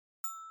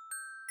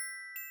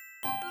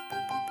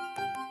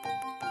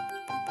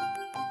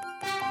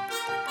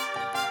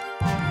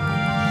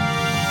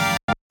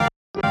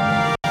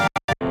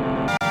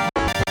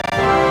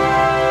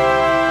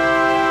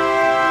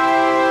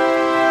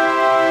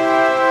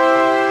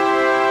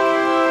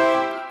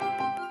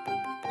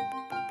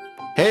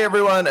Hey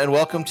everyone, and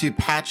welcome to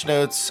Patch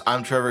Notes.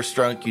 I'm Trevor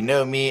Strunk. You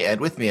know me, and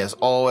with me, as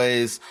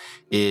always,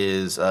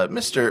 is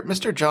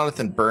Mr.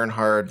 Jonathan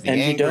Bernhard, the and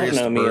angriest you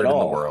don't know bird me at in the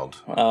all.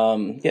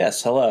 world.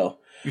 Yes, hello.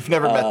 You've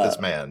never met this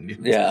man.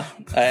 Yeah,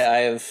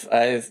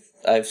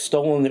 I've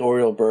stolen the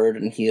Oriole bird,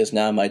 and he is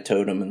now my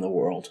totem in the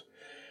world.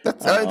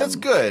 That's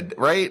good,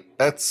 right?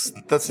 That's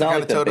the kind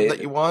like of totem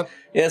that you want.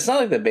 Yeah, it's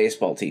not like the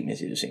baseball team is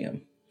using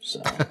him.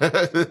 So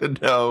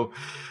No.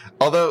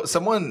 Although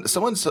someone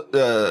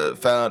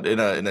found in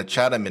a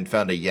chat I'm in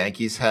found a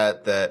Yankees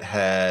hat that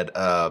had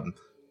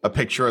a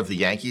picture of the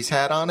Yankees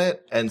hat on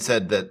it and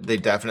said that they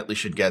definitely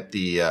should get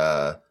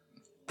the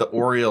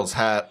Orioles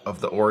hat of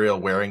the Oriole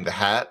wearing the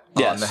hat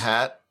on the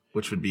hat,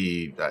 which would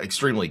be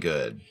extremely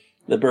good.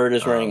 The bird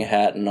is wearing a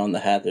hat, and on the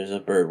hat there's a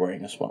bird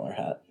wearing a smaller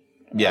hat.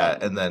 Yeah,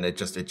 and then it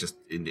just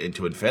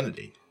into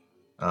infinity.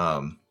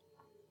 It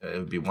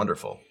would be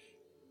wonderful.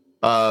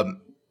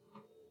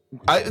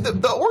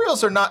 The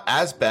Orioles are not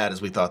as bad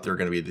as we thought they were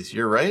going to be this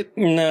year, right?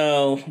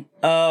 No.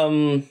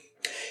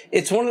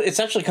 It's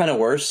actually kind of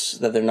worse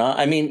that they're not.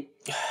 I mean,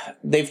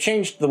 they've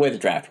changed the way the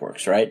draft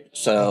works, right?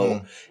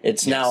 So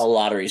it's now a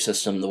lottery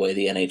system the way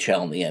the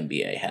NHL and the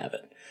NBA have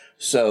it.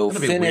 So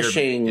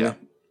finishing,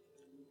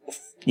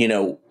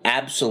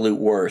 absolute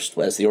worst,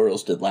 as the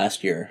Orioles did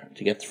last year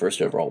to get the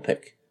first overall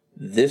pick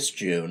this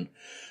June,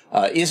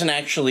 isn't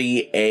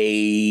actually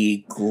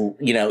a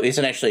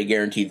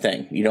guaranteed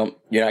thing. You're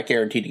not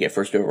guaranteed to get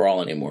first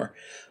overall anymore.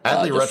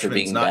 Adley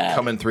Rutschman's not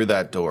coming through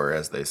that door,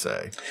 as they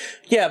say.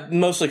 Yeah,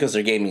 mostly because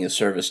they're gaming his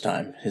service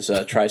time. His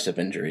tricep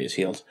injury is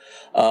healed.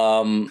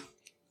 So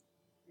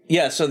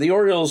the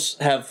Orioles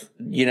have,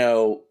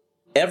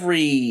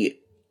 every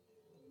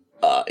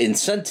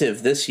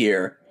incentive this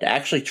year to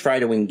actually try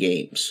to win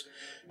games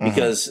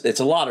because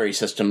it's a lottery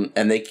system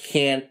and they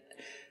can't.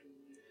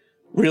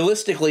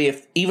 Realistically,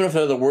 even if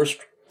they're the worst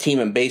team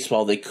in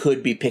baseball, they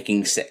could be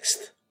picking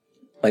sixth.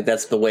 Like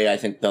that's the way I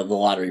think the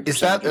lottery is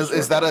that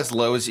as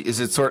low as is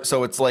it sort?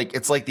 So it's like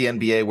the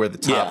NBA where the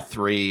top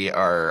three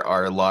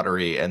are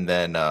lottery, and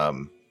then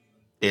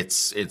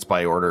it's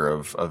by order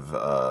of.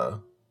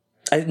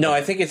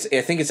 I think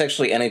it's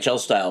actually NHL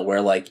style where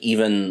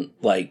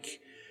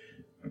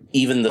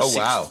even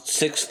the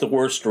sixth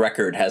worst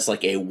record has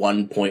like a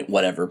 1 point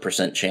whatever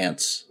 %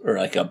 chance or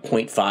like a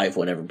 0.5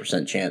 whatever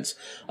 % chance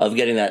of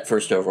getting that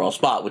first overall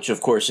spot, which of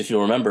course, if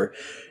you'll remember,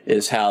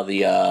 is how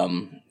the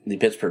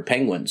Pittsburgh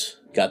Penguins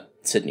got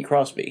Sidney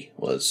Crosby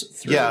was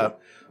through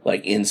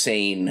like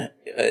insane.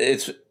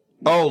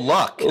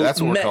 Luck.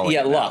 That's what we're calling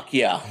it. Luck.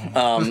 Yeah.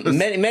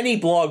 Many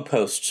blog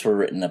posts were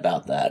written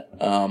about that.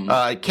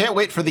 I can't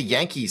wait for the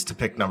Yankees to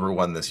pick number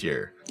one this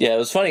year. Yeah, it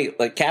was funny.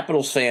 Like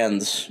Capitals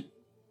fans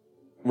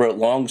wrote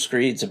long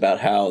screeds about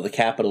how the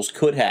Capitals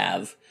could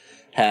have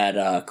had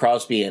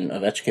Crosby and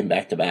Ovechkin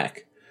back to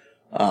back.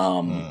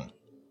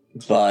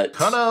 But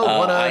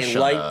I'm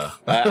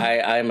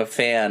a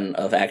fan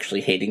of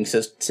actually hating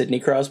Sidney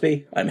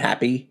Crosby. I'm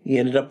happy he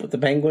ended up with the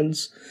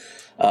Penguins.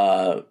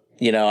 I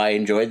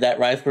enjoyed that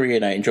rivalry,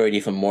 and I enjoyed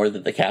even more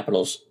that the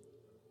Capitals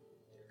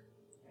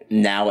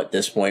now at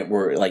this point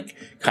were like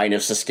kind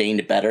of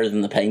sustained better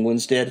than the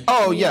Penguins did.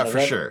 Oh yeah,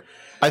 for sure.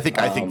 I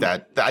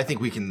think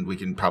we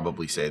can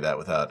probably say that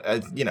without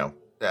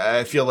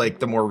I feel like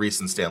the more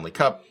recent Stanley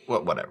Cup,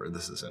 whatever,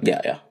 this isn't.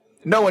 Yeah.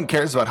 No one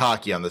cares about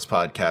hockey on this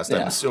podcast.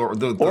 Yeah. Or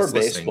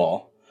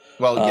baseball.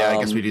 Well, yeah, I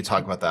guess we do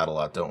talk about that a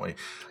lot, don't we?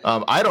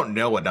 I don't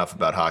know enough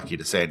about hockey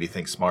to say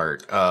anything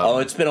smart.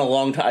 It's been a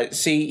long time.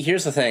 See,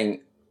 here's the thing.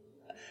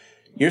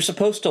 You're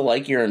supposed to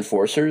like your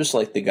enforcers,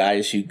 like the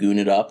guys who goon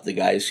it up, the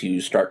guys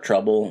who start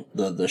trouble,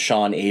 the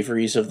Sean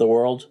Averys of the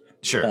world.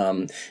 Sure.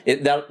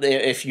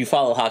 If you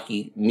follow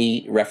hockey,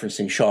 me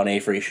referencing Sean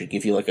Avery should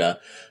give you like a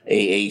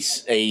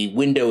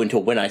window into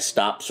when I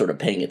stopped sort of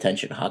paying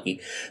attention to hockey.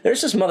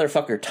 There's this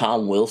motherfucker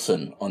Tom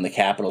Wilson on the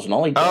Capitals, and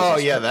all he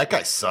does that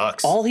guy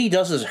sucks. All he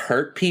does is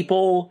hurt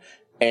people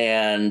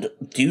and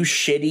do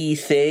shitty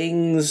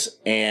things,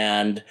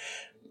 and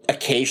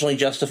occasionally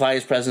justify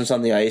his presence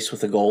on the ice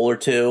with a goal or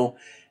two.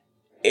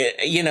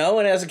 And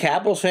as a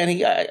Capitals fan,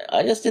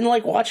 I just didn't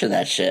like watching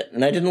that shit.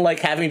 And I didn't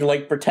like having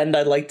to pretend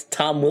I liked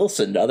Tom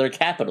Wilson to other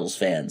Capitals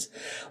fans.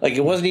 Like,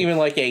 it wasn't even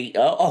like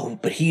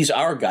but he's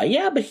our guy.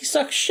 Yeah, but he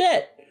sucks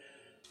shit.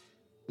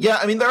 Yeah,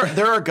 I mean,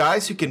 there are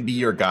guys who can be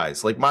your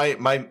guys. Like,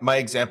 my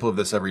example of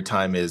this every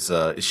time is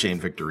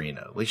Shane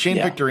Victorino. Like, Shane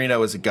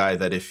Victorino is a guy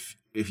that if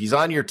he's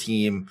on your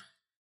team,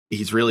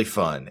 he's really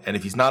fun. And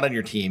if he's not on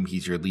your team,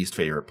 he's your least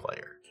favorite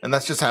player. And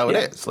that's just how it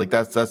is. Like,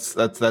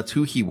 that's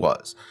who he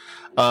was.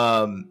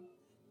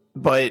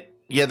 But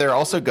yeah, there are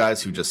also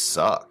guys who just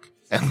suck,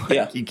 and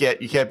you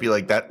can't be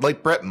like that.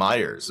 Like Brett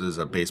Myers is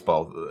a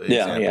baseball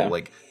example. Yeah.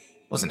 Like,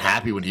 wasn't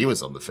happy when he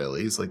was on the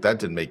Phillies. Like, that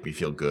didn't make me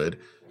feel good.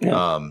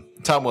 Yeah.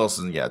 Tom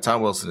Wilson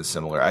is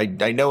similar. I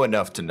know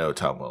enough to know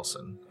Tom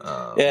Wilson.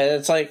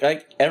 It's like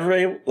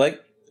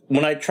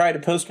when I try to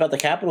post about the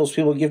Capitals,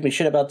 people give me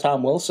shit about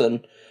Tom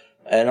Wilson,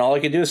 and all I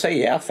could do is say,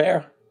 yeah,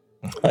 fair.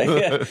 I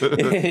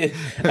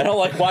don't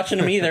like watching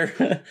him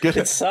either.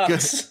 It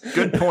sucks.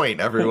 Good point,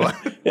 everyone.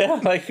 Yeah,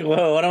 like,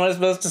 whoa, what am I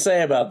supposed to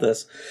say about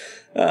this?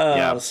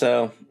 Yeah.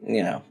 So,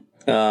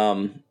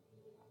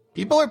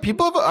 People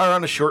are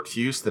on a short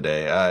fuse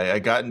today. I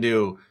got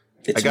into.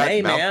 It's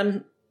May,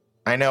 man.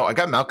 I know. I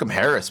got Malcolm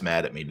Harris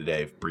mad at me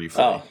today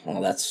briefly. Oh,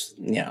 well, that's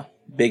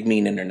big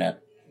mean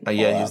internet.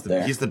 Yeah,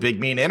 he's the big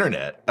mean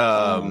internet.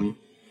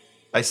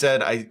 I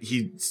said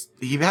he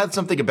had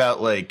something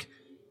about like,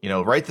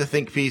 write the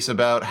think piece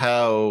about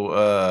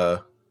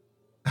how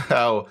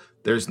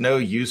there's no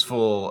use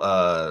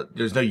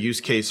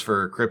case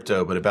for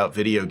crypto, but about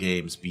video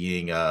games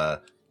being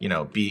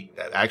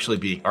actually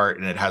being art,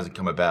 and it hasn't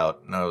come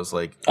about. And I was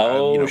like,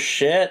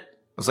 shit.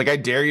 I was like, I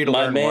dare you to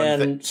My learn man, one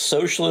thing.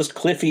 Socialist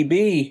Cliffy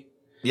B.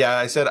 Yeah,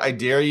 I said, I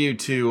dare you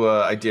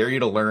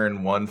to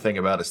learn one thing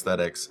about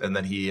aesthetics. And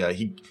then he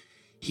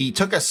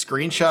took a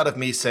screenshot of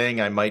me saying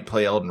I might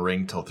play Elden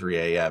Ring till 3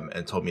 a.m.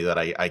 and told me that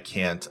I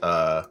can't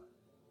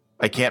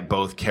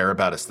both care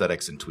about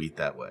aesthetics and tweet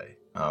that way.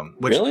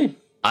 Which really?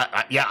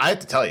 I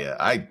have to tell you,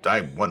 I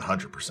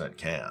 100%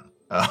 can.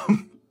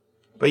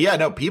 But yeah,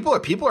 no, people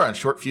are on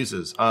short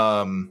fuses.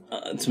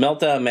 It's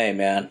Meltdown May,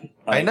 man.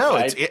 I know.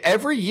 It's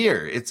every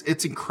year.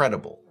 It's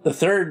incredible. The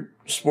third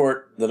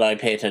sport that I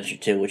pay attention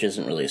to, which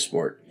isn't really a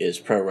sport, is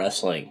pro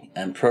wrestling.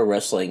 And pro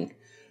wrestling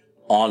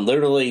on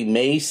literally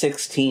May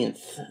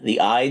 16th,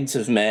 the Ides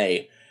of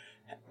May,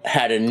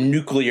 had a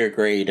nuclear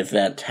grade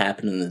event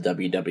happen in the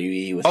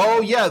WWE. Was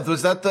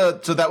that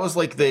so that was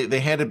like they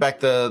handed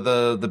back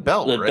the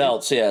belt, the right?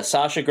 belts, yeah.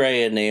 Sasha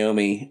Grey and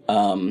Naomi.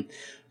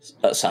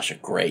 Sasha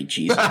Grey,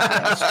 Jesus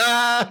Christ.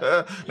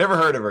 Never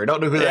heard of her.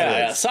 Don't know who that is.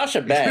 Yeah,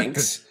 Sasha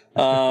Banks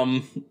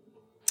and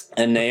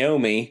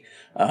Naomi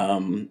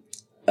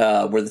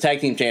were the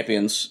tag team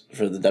champions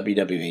for the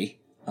WWE.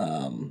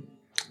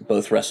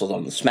 Both wrestled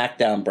on the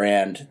SmackDown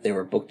brand. They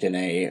were booked in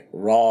a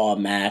Raw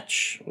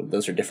match.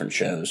 Those are different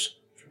shows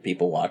for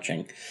people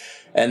watching.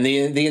 And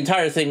the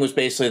entire thing was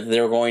basically that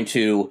they were going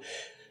to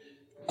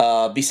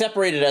be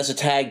separated as a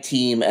tag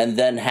team and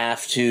then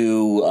have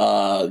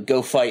to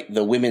go fight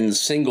the women's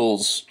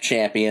singles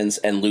champions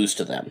and lose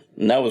to them.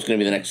 And that was going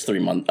to be the next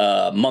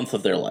month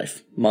of their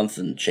life, month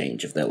and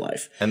change of their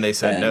life. And they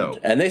said no.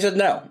 And they said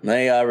no.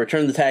 They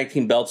returned the tag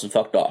team belts and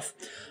fucked off.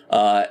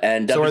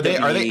 And so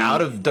WWE, are they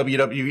out of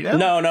WWE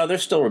now? No, they're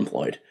still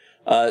employed.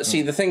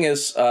 See, the thing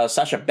is,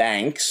 Sasha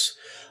Banks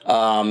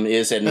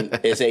is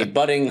a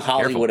budding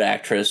Hollywood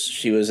actress.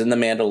 She was in The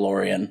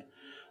Mandalorian.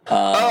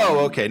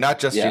 Okay, not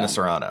just Gina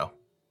Carano.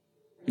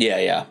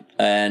 Yeah,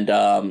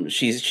 and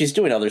she's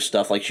doing other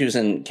stuff. Like she was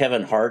in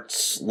Kevin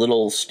Hart's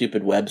little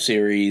stupid web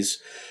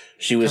series.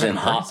 She was in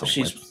Hot.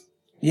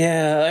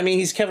 Yeah, I mean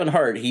he's Kevin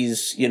Hart.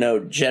 He's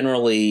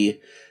generally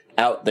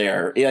out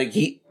there. Like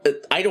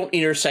I don't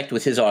intersect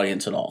with his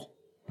audience at all.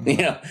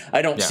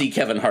 I don't see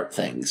Kevin Hart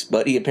things,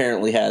 but he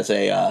apparently has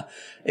a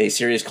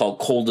series called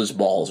Cold as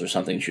Balls or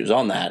something. She was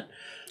on that.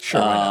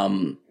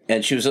 Sure.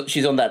 And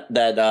she's on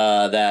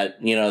that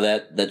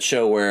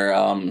show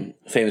where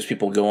famous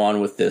people go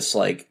on with this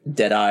like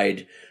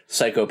dead-eyed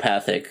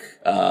psychopathic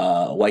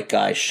white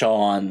guy,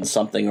 Sean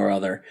something or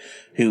other,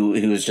 who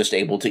is just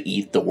able to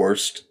eat the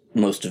worst,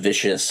 most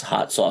vicious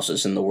hot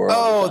sauces in the world.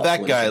 Oh,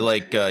 that guy,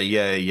 like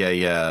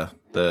yeah.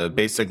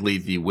 Basically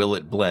the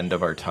Willet blend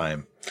of our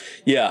time.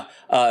 Yeah,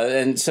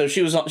 and so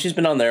she's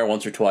been on there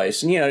once or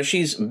twice, and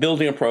she's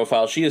building a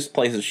profile. She has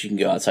places she can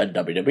go outside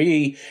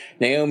WWE.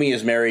 Naomi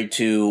is married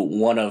to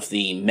one of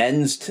the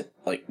men's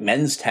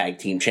tag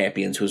team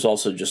champions, who's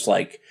also just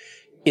like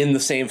in the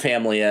same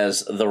family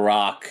as The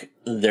Rock,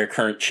 their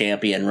current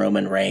champion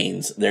Roman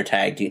Reigns, their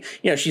tag team.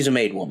 She's a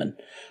made woman,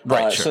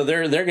 right? Sure. So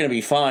they're going to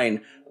be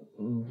fine.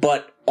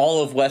 But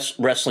all of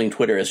wrestling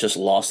Twitter has just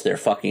lost their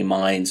fucking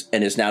minds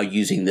and is now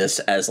using this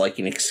as like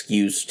an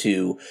excuse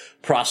to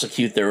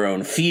prosecute their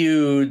own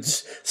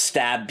feuds,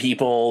 stab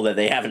people that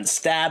they haven't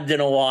stabbed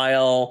in a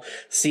while.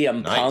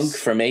 CM Punk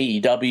from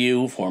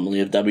AEW,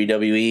 formerly of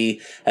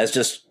WWE, has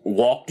just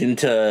walked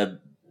into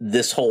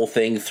this whole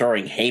thing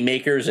throwing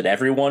haymakers at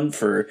everyone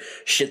for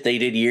shit they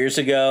did years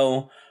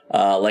ago.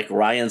 Like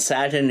Ryan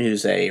Satin,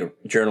 who's a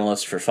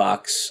journalist for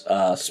Fox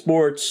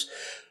Sports.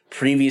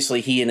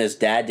 Previously, he and his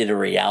dad did a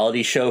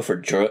reality show for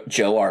Joe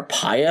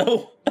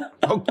Arpaio.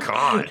 Oh,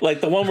 God.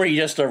 Like the one where he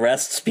just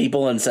arrests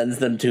people and sends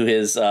them to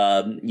his,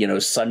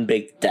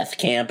 sun-baked death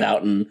camp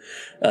out in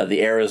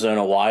the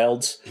Arizona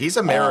wilds. He's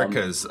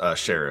America's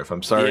sheriff.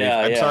 I'm sorry.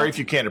 I'm sorry if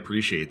you can't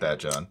appreciate that,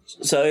 John.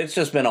 So it's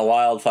just been a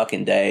wild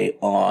fucking day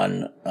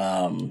on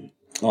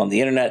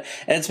the internet.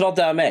 And it's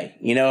Meltdown May.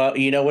 You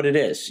know what it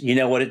is. You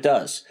know what it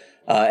does.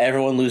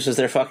 Everyone loses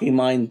their fucking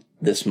mind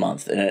this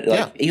month. And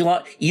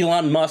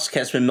Elon Musk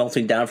has been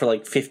melting down for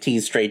like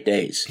 15 straight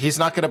days. He's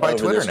not going to buy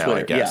Twitter now,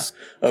 I guess.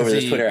 Yeah, over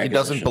this Twitter He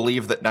doesn't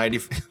believe that 90...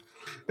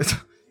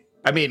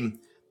 I mean,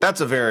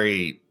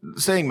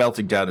 saying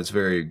melting down is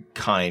very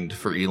kind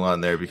for Elon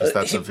there, because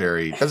that's a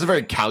very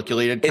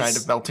calculated kind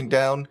of melting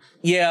down.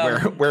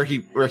 Yeah. Where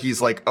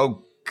he's like,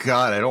 oh,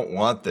 God, I don't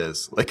want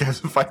this. Like, I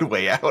have to find a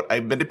way out.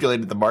 I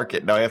manipulated the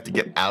market. Now I have to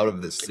get out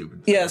of this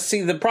stupid thing. Yeah,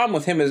 see, the problem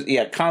with him is,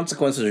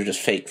 consequences are just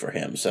fake for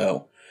him.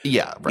 So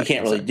Yeah, right. You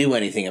can't really do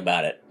anything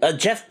about it.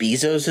 Jeff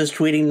Bezos is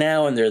tweeting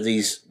now, and there are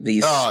these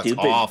stupid,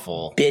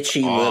 awful.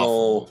 bitchy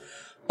little,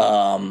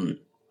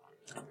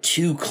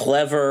 too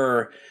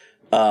clever,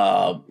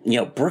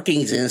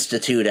 Brookings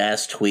Institute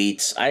ass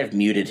tweets. I have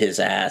muted his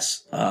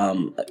ass.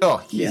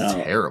 He's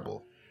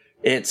terrible.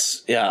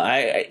 It's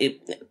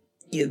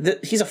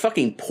he's a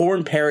fucking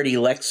porn parody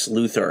Lex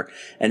Luthor,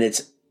 and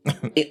it's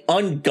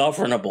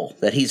ungovernable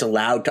that he's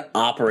allowed to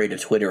operate a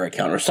Twitter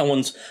account, or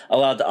someone's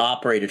allowed to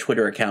operate a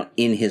Twitter account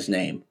in his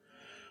name.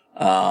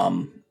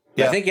 I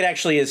think it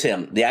actually is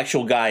him. The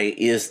actual guy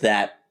is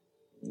that.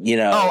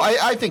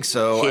 I think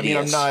so.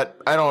 Hideous. I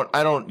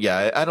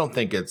don't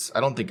think it's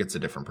a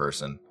different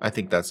person. I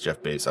think that's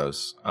Jeff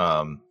Bezos.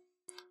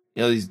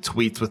 These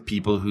tweets with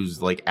people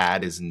whose like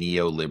ad is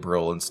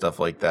neoliberal and stuff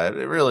like that.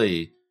 It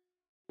really,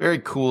 very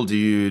cool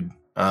dude.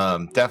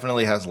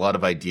 Definitely has a lot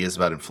of ideas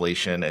about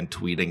inflation and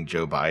tweeting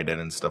Joe Biden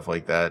and stuff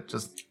like that.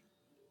 Just,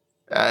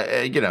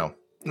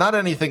 not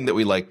anything that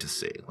we like to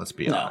see. Let's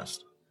be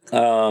honest.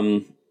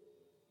 So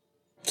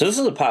this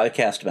is a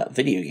podcast about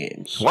video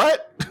games.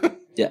 What?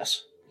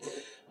 Yes.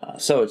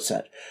 So it's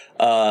said.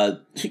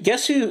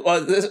 Guess who?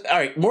 All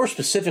right. More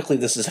specifically,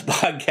 this is a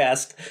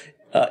podcast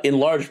in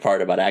large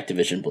part about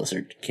Activision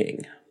Blizzard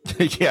King.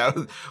 Yeah.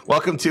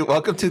 Welcome to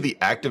the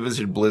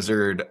Activision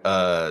Blizzard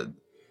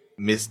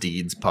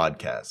misdeeds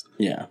podcast.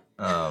 Yeah.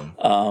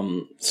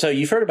 So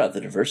you've heard about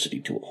the diversity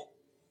tool.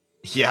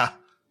 Yeah.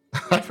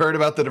 I've heard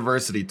about the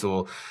diversity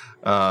tool.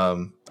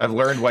 I've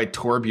learned why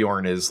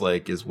Torbjorn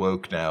is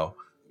woke now.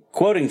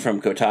 Quoting from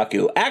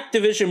Kotaku,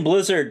 Activision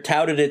Blizzard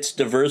touted its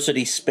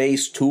diversity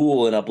space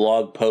tool in a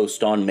blog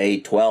post on May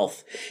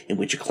 12th, in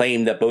which it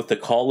claimed that both the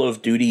Call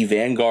of Duty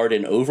Vanguard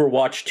and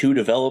Overwatch 2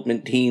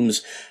 development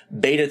teams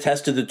beta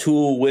tested the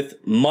tool with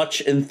much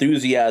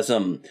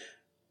enthusiasm.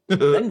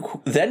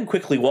 then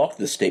quickly walked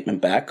the statement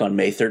back on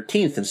May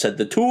 13th and said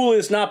the tool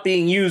is not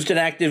being used in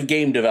active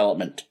game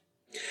development.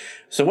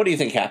 So what do you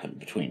think happened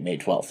between May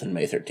 12th and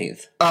May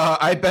 13th?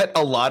 I bet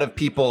a lot of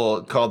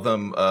people called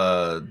them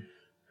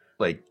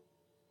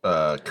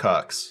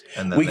cucks,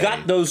 and then we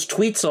got those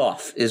tweets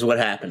off is what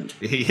happened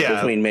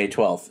between May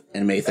 12th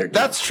and May 13th.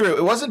 That's true.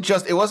 It wasn't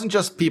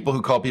just people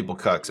who call people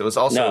cucks. It was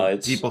also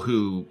people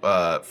who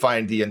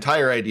find the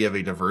entire idea of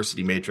a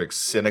diversity matrix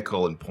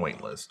cynical and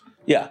pointless.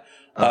 Yeah.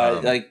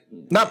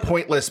 Not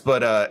pointless,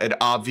 but an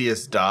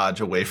obvious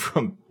dodge away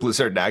from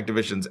Blizzard and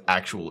Activision's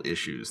actual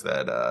issues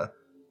that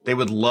they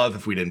would love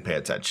if we didn't pay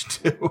attention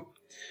to.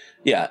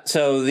 Yeah.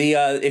 So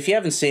if you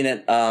haven't seen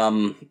it,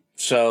 all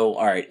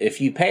right,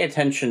 if you pay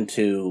attention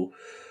to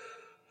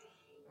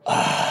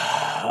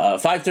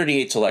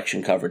 538's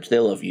election coverage, they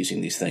love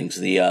using these things.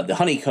 The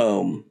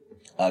honeycomb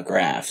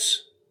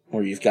graphs,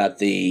 where you've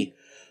got a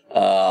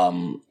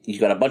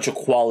bunch of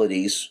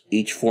qualities,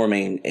 each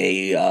forming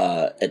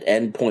an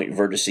endpoint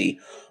vertice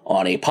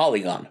on a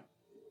polygon,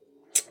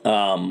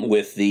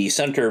 with the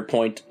center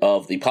point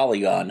of the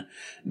polygon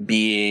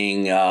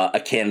being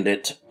a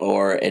candidate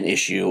or an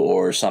issue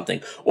or something.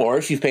 Or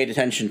if you've paid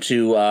attention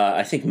to,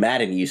 I think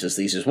Madden uses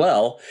these as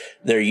well,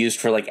 they're used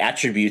for like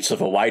attributes of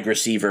a wide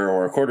receiver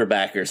or a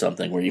quarterback or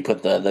something, where you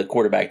put the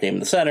quarterback name in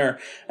the center,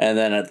 and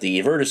then at the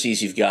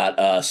vertices you've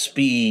got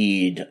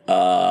speed,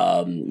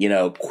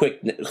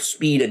 quick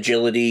speed,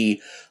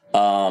 agility,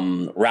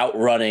 route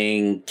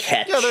running,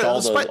 catch. Yeah, they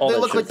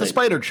look like the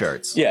spider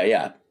charts.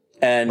 Yeah.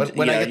 And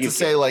when I get to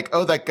say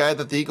that guy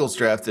that the Eagles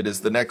drafted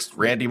is the next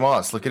Randy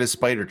Moss. Look at his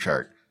spider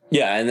chart.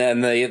 Yeah, and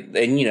then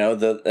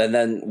and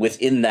then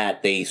within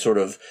that they sort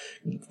of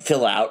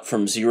fill out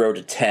from 0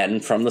 to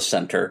 10 from the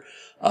center,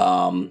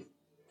 from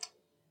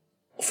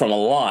a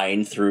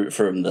line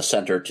from the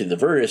center to the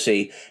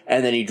vertice,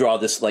 and then you draw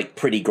this like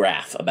pretty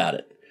graph about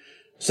it.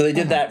 So they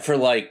did that for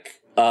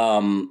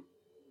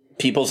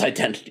people's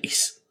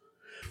identities.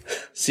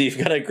 So you've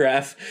got a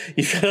graph,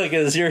 you've got like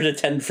a 0 to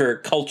 10 for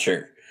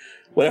culture.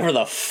 Whatever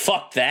the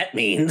fuck that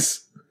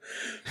means.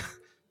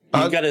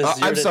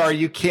 I'm sorry,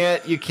 you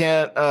can't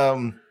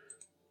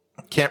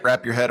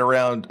wrap your head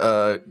around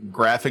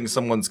graphing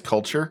someone's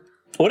culture.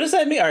 What does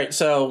that mean? All right,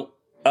 so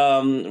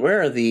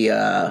where's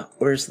the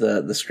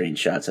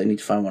screenshots? I need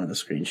to find one of the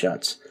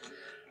screenshots.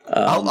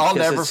 I'll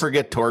never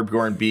forget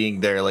Torbjorn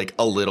being there, like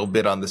a little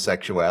bit on the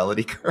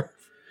sexuality curve.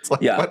 It's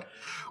like, yeah.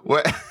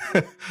 What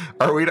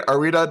are we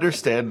to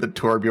understand that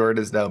Torbjorn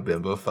is now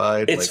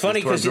bimbofied? It's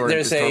funny because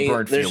there's a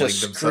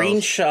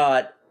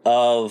screenshot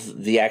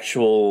of the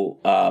actual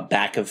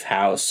back of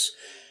house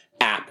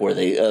app where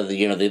they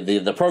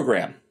the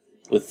program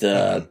with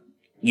the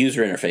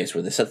user interface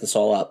where they set this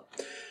all up,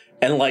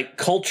 and like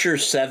Culture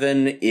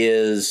 7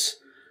 is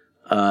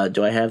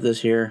do I have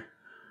this here?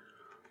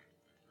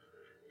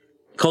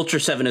 Culture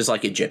 7 is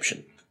like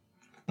Egyptian.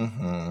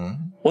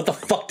 Mm-hmm. What the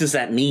fuck does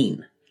that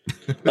mean?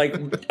 Like,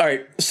 all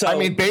right, so I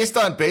mean, based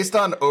on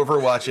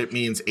Overwatch, it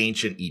means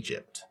ancient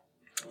Egypt,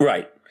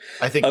 right?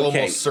 I think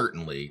almost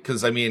certainly,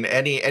 because I mean,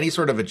 any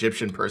sort of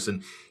Egyptian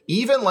person,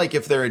 even like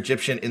if they're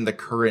Egyptian in the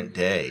current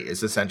day,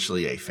 is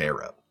essentially a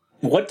pharaoh.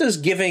 What does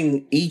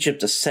giving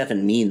Egypt a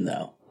 7 mean,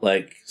 though?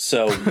 Like,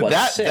 so what's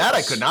that 6? that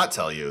I could not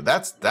tell you.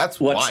 That's What's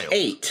wild.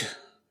 8?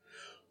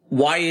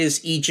 Why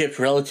is Egypt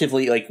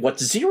relatively, like,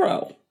 what's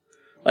 0?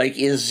 Like,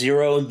 is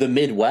 0 the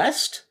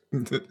Midwest?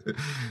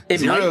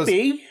 It might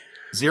be.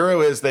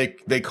 0 is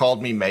they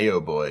called me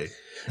Mayo Boy.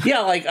 Yeah,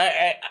 like,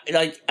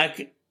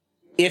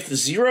 if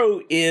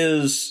 0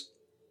 is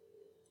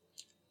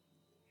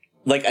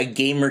like a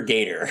gamer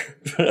gator,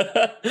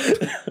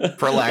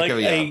 For lack like of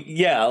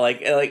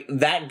like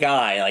that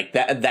guy, like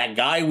that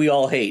guy we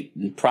all hate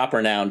in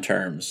proper noun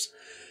terms.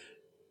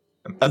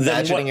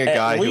 Imagining a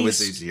guy who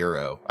is a least-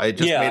 0. I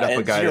just made up a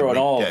and guy 0 that in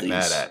all we of get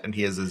mad these. at, and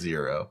he is a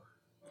 0.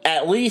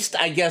 At least,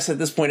 I guess at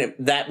this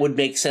point, that would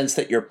make sense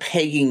that you're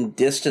pegging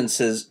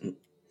distances.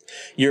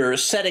 You're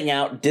setting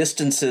out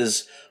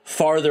distances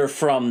farther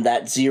from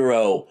that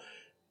 0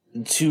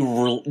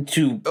 to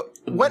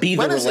be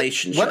the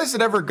relationship. When has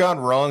it ever gone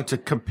wrong to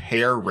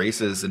compare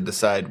races and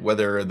decide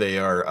whether they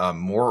are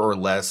more or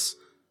less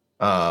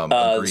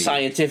agreed?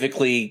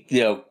 Scientifically,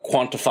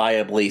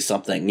 quantifiably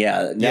something.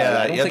 Yeah. No,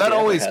 I don't think that it ever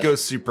always has.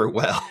 goes super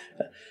well.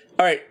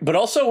 All right, but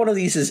also one of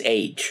these is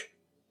age.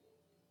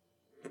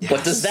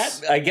 What does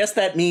that? I guess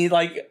that mean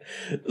like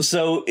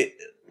so.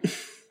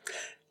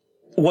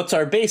 What's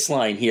our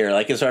baseline here?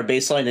 Like, is our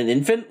baseline an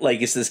infant?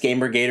 Like, is this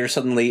gamer gator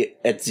suddenly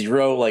at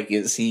 0? Like,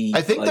 is he?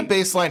 I think like, the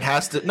baseline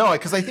has to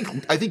because I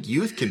think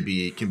youth can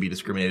be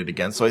discriminated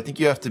against. So I think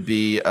you have to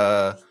be.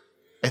 I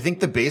think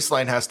the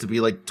baseline has to be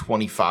like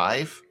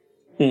 25.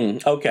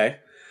 Okay,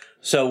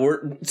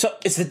 so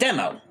it's the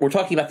demo. We're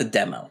talking about the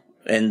demo,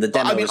 and the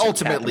demo. I mean, is in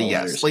ultimately, capital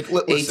yes. letters.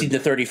 Like, listen, 18 to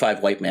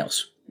 35 white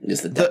males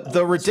is the demo.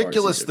 the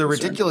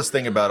ridiculous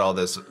thing about all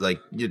this, like,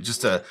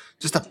 just to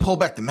pull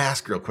back the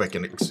mask real quick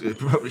and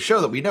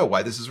show that we know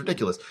why this is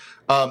ridiculous.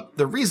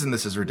 The reason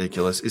this is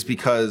ridiculous is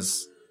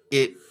because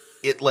it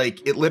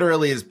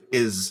literally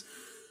is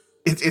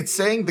it's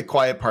saying the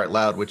quiet part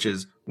loud, which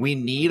is we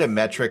need a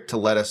metric to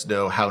let us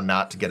know how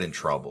not to get in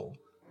trouble.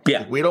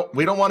 Yeah, We don't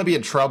want to be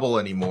in trouble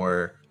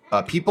anymore.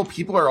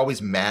 People are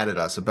always mad at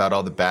us about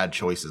all the bad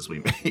choices we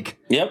make.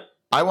 Yep.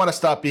 I want to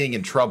stop being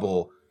in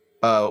trouble.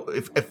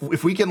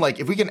 If we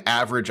can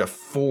average a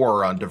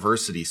 4 on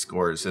diversity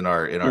scores in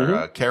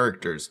our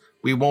characters,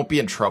 we won't be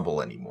in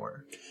trouble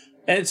anymore.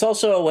 And it's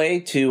also a way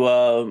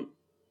to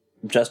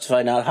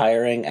justify not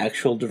hiring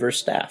actual diverse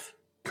staff.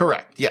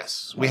 Correct.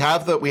 Yes, we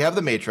have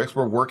the matrix.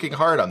 We're working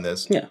hard on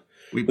this. Yeah,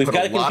 We've got a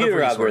lot of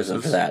computer algorithm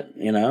resources. for that.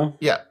 You know.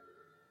 Yeah.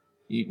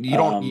 You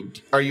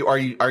don't. Are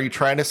you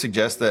trying to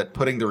suggest that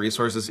putting the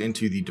resources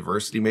into the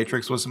diversity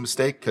matrix was a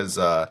mistake? Because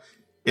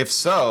if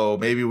so,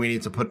 maybe we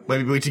need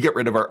to get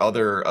rid of our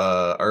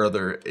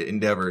other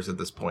endeavors at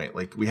this point.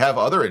 Like, we have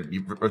other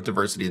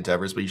diversity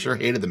endeavors, but you sure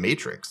hated the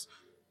matrix.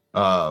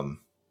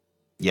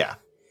 Yeah,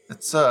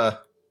 it's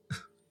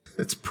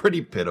it's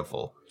pretty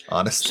pitiful,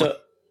 honestly.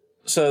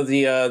 So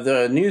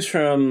the news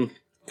from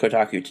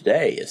Kotaku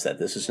today is that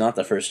this is not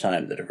the first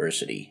time the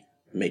diversity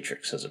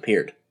matrix has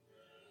appeared.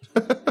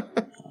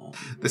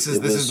 This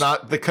is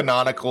not the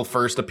canonical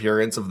first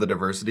appearance of the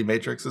diversity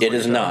matrix. It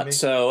is not.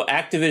 So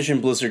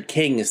Activision Blizzard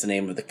King is the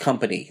name of the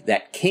company.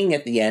 That King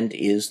at the end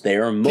is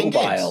their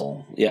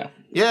mobile. Yeah.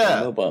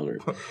 Mobile.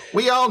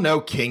 We all know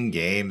King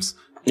Games.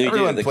 We do,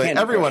 Everyone Candy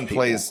Crush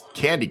plays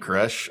Candy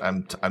Crush.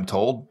 I'm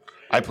told.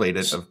 I played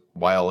it a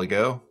while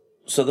ago.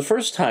 So the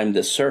first time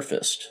this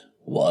surfaced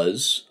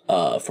was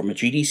from a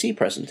GDC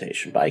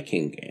presentation by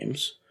King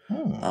Games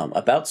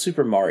about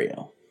Super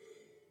Mario.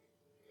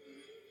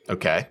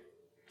 Okay.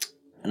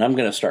 And I'm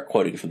going to start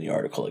quoting from the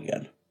article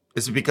again.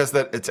 Is it because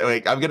that it's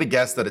like, I'm going to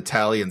guess that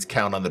Italians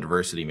count on the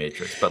diversity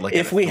matrix, but like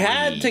if we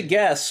had to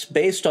guess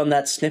based on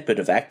that snippet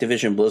of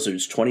Activision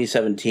Blizzard's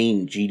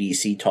 2017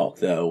 GDC talk,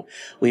 though,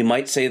 we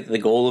might say that the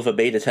goal of a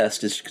beta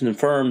test is to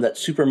confirm that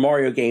Super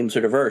Mario games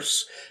are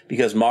diverse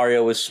because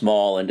Mario is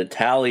small and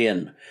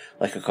Italian,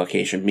 like a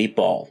Caucasian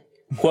meatball.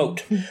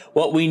 Quote,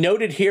 "What we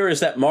noted here is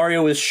that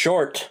Mario is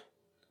short,"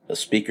 a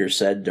speaker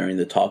said during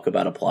the talk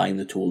about applying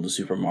the tool to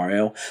Super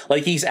Mario.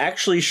 Like, he's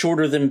actually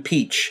shorter than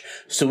Peach,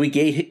 so we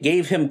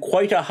gave him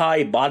quite a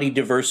high body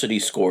diversity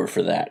score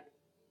for that.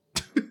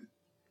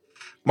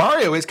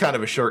 Mario is kind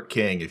of a short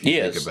king if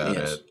you think about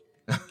it.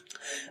 it.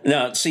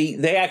 Now, see,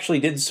 they actually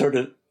did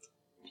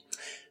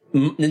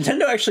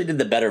Nintendo actually did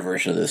the better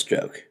version of this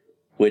joke,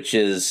 which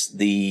is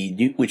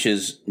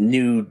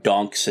New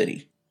Donk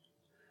City.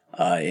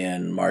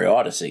 In Mario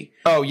Odyssey.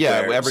 Oh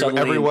yeah,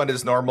 everyone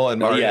is normal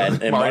and Mario. Yeah,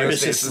 and Mario's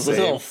stays this the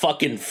same. little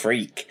fucking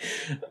freak.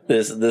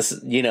 This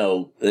fucking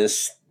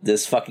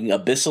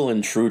abyssal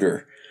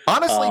intruder.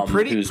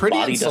 Honestly, whose pretty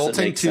body doesn't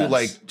insulting make to sense.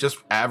 like just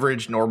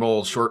average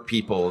normal short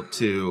people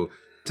to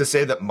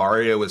say that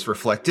Mario is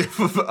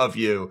reflective of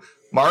you.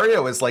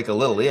 Mario is like a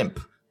little imp.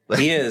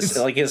 He is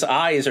like, his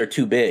eyes are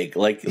too big.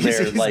 Like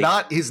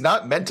he's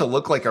not meant to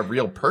look like a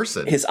real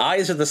person. His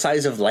eyes are the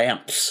size of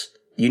lamps.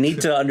 You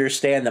need to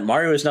understand that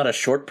Mario is not a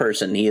short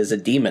person. He is a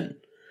demon.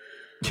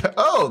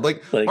 Oh,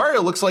 like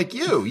Mario looks like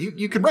you.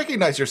 You can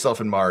recognize yourself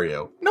in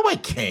Mario. No, I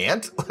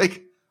can't.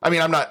 Like, I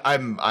mean,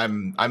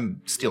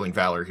 I'm stealing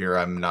valor here.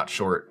 I'm not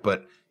short,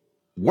 but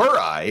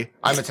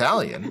I'm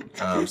Italian,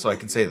 so I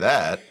can say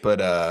that.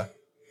 But I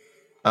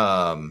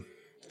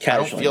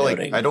don't feel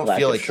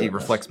like he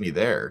reflects me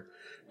there.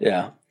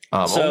 Yeah.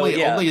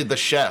 Only the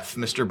chef,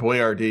 Mr.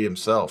 Boyardee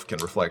himself, can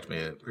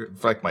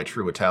reflect my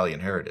true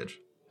Italian heritage.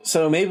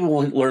 So maybe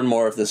we'll learn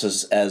more of this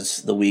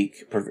as the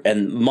week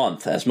and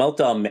month as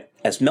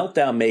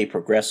Meltdown May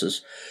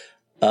progresses.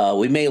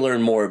 We may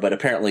learn more, but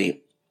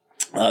apparently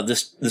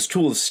this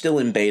tool is still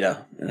in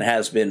beta and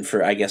has been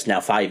for, I guess,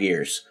 now 5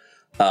 years,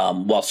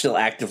 while still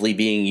actively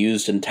being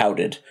used and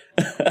touted.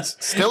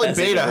 Still in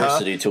beta, huh?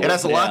 Tool. It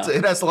has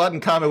a lot in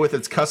common with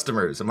its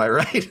customers. Am I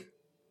right?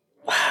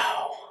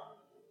 Wow.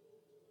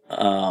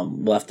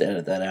 We'll have to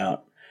edit that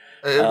out.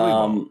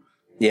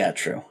 Yeah,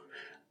 true.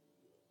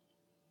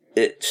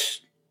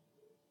 Is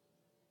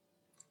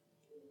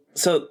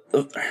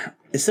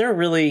there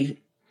really...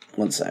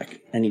 One sec.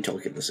 I need to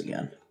look at this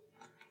again.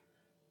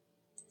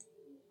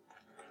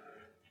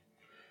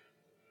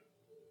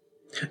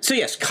 So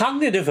yes,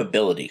 cognitive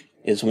ability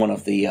is one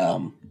of the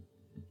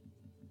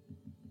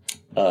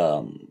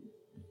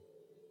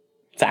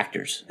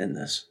factors in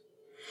this.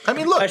 I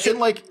mean, look,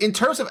 in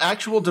terms of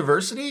actual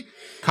diversity,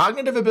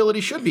 cognitive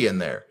ability should be in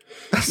there.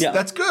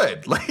 That's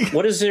good. Like,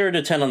 what does 0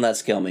 to 10 on that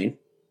scale mean?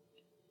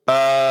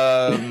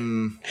 What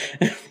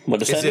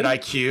does is that it mean?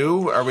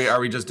 IQ? Are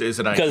we just is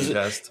an IQ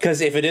test?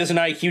 Because if it is an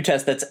IQ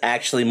test, that's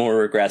actually more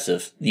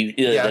regressive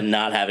than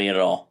not having it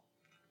at all.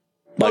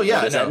 What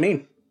does that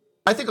mean?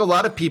 I think a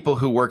lot of people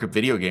who work at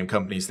video game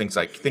companies think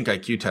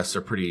IQ tests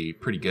are pretty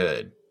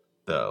good,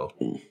 though.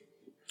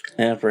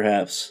 Yeah,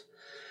 perhaps.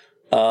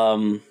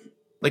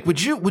 Like,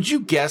 would you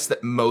guess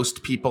that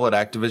most people at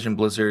Activision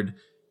Blizzard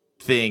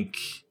think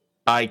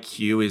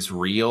IQ is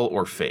real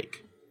or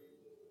fake?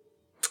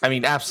 I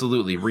mean,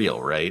 absolutely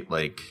real, right?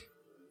 Like,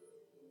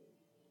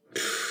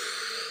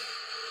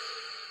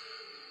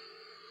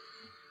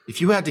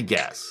 if you had to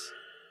guess.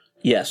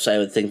 Yes, I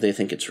would think they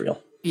think it's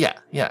real. Yeah,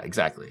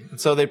 exactly. And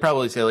so they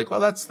probably say like,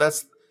 well, that's.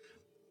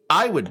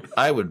 I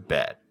would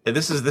bet. And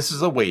this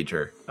is a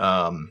wager.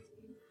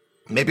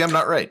 Maybe I'm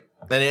not right,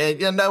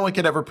 and no one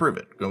can ever prove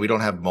it. We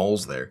don't have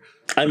moles there.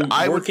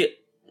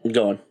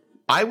 Go on.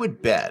 I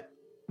would bet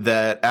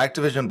that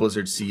Activision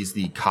Blizzard sees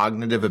the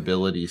cognitive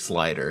ability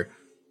slider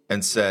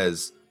and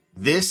says,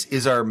 this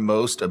is our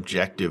most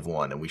objective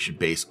one, and we should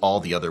base all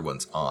the other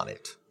ones on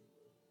it.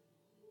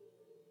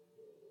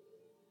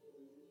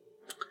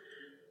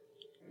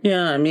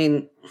 Yeah, I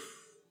mean,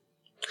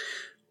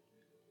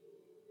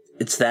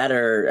 it's that,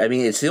 or I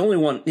mean, it's the only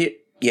one.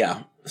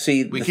 Yeah.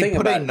 See, we can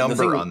put a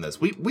number on this.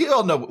 We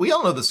all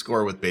know the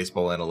score with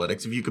baseball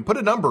analytics. If you could put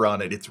a number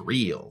on it, it's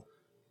real.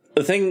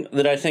 The thing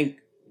that I think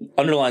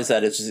underlines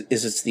that is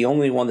it's the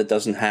only one that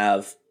doesn't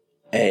have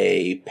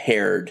a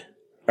paired.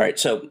 All right,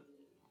 so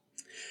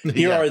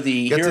here are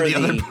the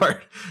I'm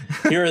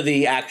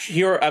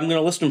going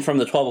to list them from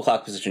the 12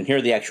 o'clock position. Here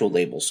are the actual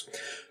labels: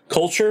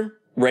 culture,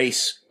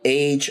 race,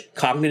 age,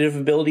 cognitive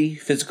ability,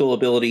 physical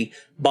ability,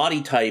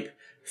 body type,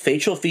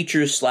 facial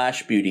features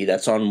 / beauty.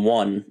 That's on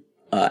one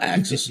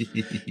axis.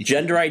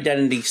 Gender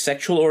identity,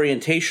 sexual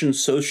orientation,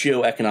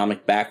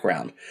 socioeconomic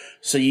background.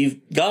 So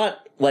you've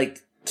got like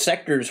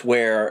sectors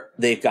where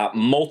they've got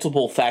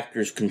multiple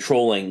factors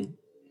controlling.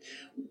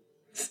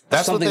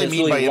 That's what they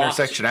mean by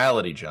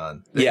intersectionality,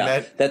 John.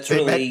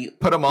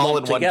 Put them all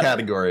in one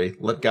category.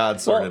 Let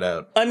God sort it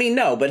out. I mean,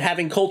 no, but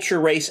having culture,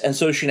 race, and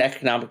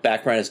socioeconomic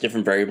background as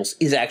different variables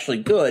is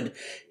actually good.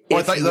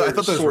 I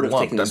thought those were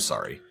lumped. I'm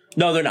sorry.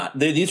 No, they're not.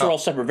 These are all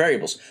separate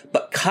variables.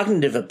 But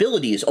cognitive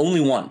ability is only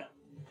one.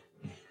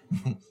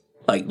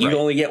 Like, you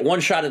only get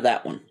one shot at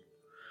that one.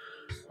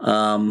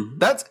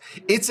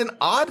 It's an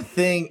odd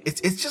thing.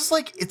 It's just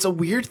like, it's a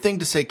weird thing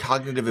to say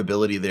cognitive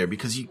ability there,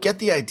 because you get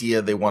the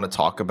idea they want to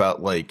talk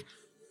about, like,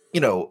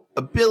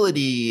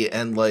 ability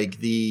and like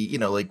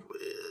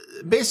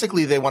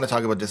basically they want to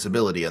talk about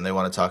disability, and they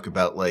want to talk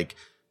about like,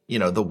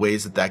 the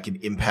ways that can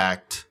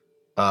impact,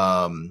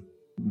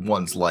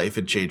 one's life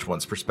and change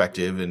one's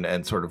perspective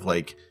and sort of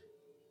like,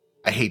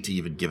 I hate to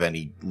even give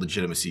any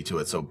legitimacy to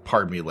it. So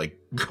pardon me, like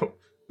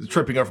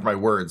tripping over my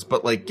words,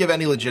 but like give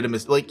any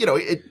legitimacy, like,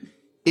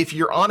 if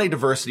you're on a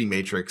diversity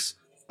matrix,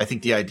 I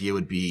think the idea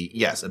would be,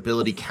 yes,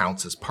 ability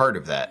counts as part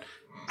of that.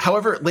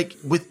 However, like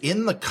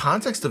within the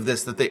context of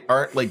this, that they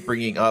aren't like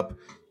bringing up,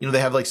 they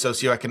have like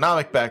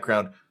socioeconomic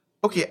background.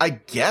 Okay, I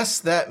guess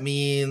that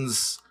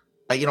means,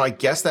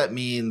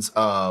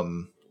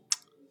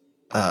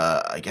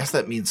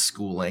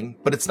 schooling,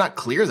 but it's not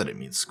clear that it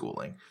means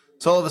schooling.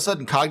 So all of a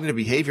sudden, cognitive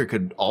behavior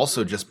could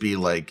also just be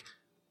like,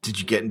 did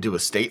you get into a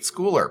state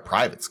school or a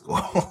private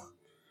school?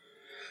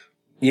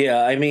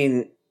 Yeah, I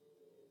mean,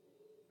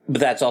 but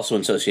that's also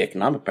in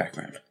socioeconomic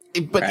background.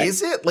 But right?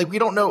 Is it? Like, we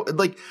don't know.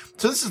 Like,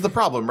 so this is the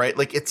problem, right?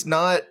 Like, it's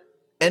not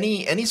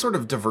any sort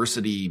of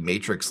diversity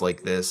matrix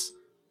like this.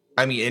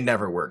 I mean, it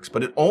never works,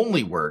 but it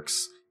only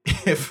works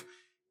if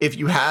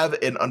you have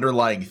an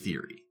underlying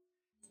theory.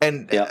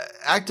 And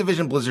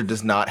Activision Blizzard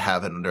does not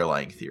have an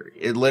underlying theory.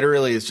 It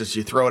literally is just,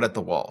 you throw it at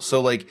the wall.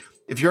 So like,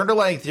 if your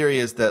underlying theory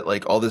is that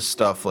like all this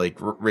stuff like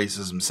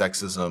racism,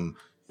 sexism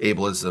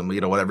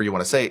ableism, whatever you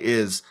want to say,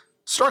 is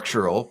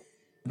structural,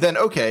 then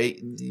okay,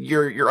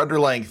 your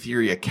underlying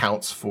theory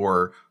accounts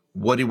for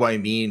what do I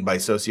mean by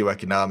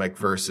socioeconomic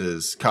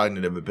versus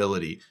cognitive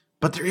ability.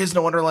 But there is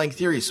no underlying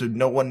theory, so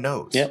no one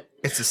knows. Yep.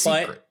 It's a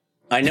secret.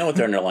 I know what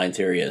their underlying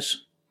theory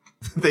is.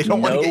 They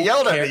don't want to get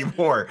yelled at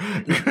anymore.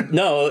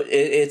 No,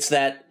 it's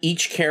that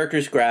each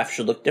character's graph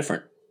should look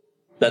different.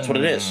 That's what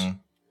it is.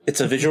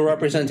 It's a visual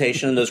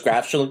representation, and those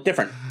graphs should look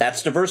different.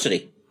 That's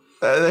diversity.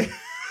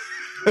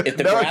 If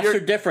the graphs are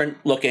different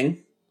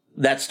looking,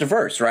 that's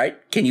diverse, right?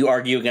 Can you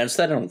argue against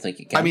that? I don't think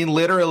you can. I mean,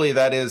 literally,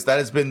 that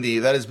has been the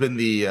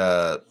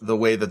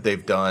way that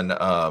they've done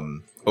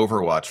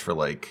Overwatch for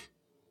like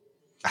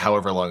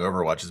however long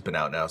Overwatch has been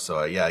out now.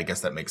 So yeah, I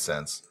guess that makes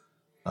sense.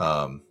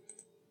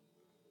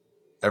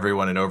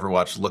 Everyone in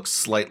Overwatch looks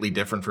slightly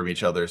different from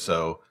each other.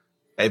 So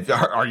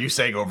are you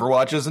saying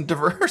Overwatch isn't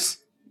diverse?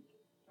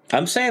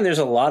 I'm saying there's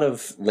a lot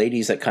of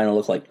ladies that kind of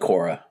look like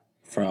Korra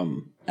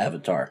from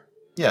Avatar.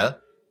 Yeah.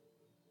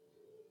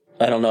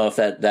 I don't know if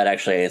that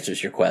actually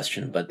answers your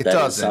question, but that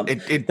doesn't.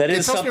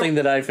 Is something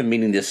that I've been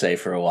meaning to say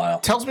for a while.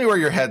 Tells me where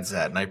your head's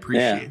at, and I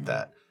appreciate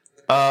that.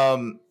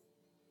 I'm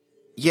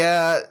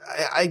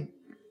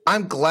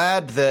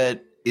glad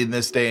that in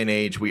this day and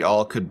age we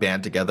all could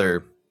band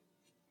together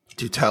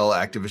to tell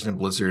Activision and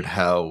Blizzard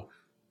how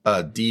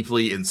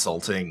deeply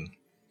insulting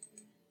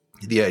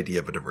the idea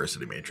of a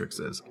diversity matrix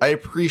is. I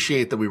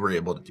appreciate that we were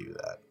able to do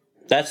that.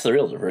 That's the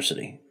real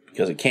diversity,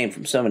 because it came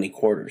from so many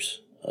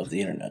quarters of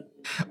the internet.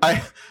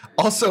 I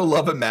also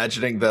love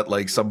imagining that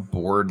like some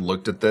board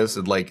looked at this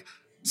and like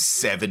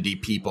 70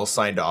 people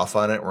signed off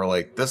on it and were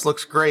like, this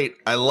looks great.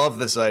 I love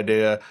this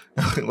idea.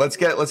 let's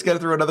get it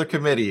through another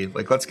committee.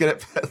 Like, let's get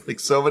it. Like,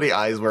 so many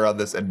eyes were on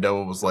this and no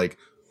one was like,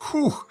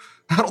 whew,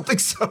 I don't think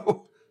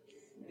so.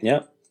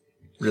 Yep.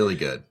 Really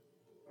good.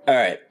 All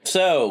right.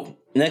 So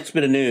next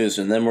bit of news,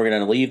 and then we're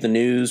going to leave the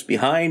news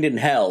behind in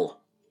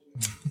hell.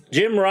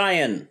 Jim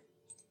Ryan.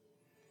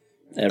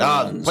 The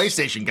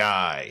PlayStation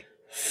guy.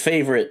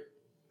 Favorite.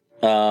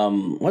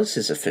 What is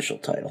his official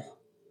title?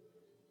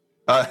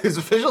 His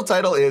official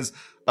title is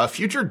a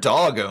future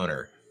dog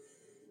owner.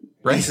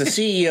 Right? He's the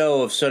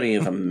CEO of Sony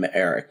of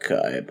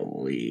America, I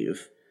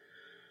believe.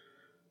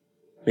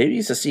 Maybe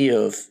he's the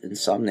CEO of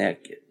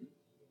Insomniac.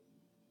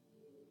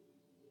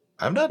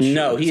 I'm not sure.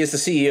 No, he is the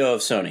CEO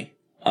of Sony.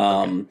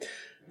 Okay.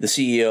 The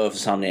CEO of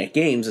Insomniac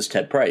Games is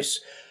Ted Price.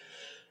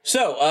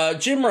 So,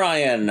 Jim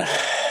Ryan,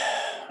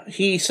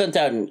 he sent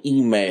out an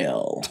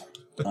email.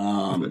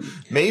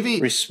 Maybe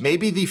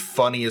the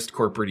funniest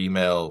corporate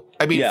email.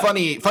 I mean,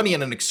 funny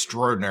in an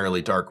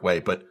extraordinarily dark way,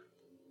 but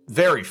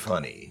very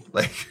funny.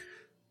 Like,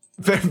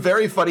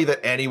 very funny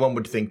that anyone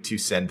would think to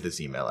send this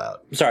email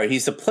out. Sorry,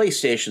 he's the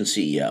PlayStation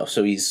CEO,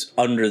 so he's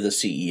under the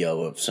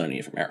CEO of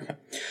Sony of America.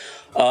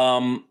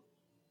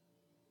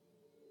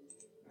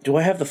 Do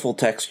I have the full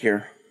text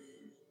here?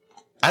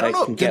 I don't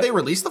know. Did they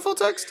release the full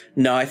text?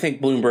 No, I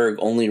think Bloomberg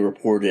only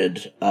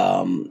reported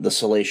the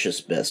salacious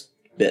bits.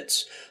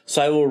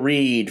 So I will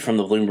read from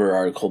the Bloomberg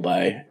article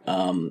by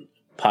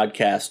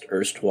podcast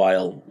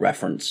erstwhile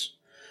reference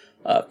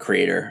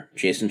creator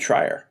Jason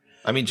Schreier.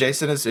 I mean,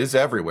 Jason is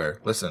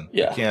everywhere. Listen,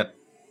 yeah.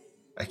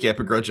 I can't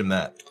begrudge him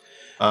that.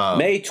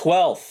 May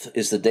 12th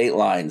is the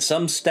dateline.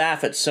 Some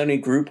staff at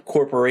Sony Group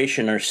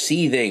Corporation are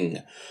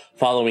seething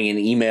following an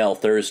email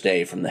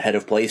Thursday from the head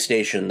of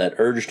PlayStation that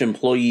urged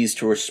employees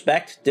to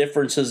respect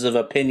differences of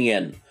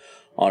opinion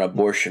on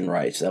abortion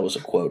rights. That was a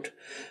quote.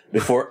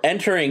 Before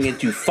entering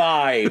into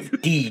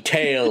 5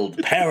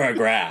 detailed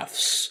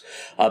paragraphs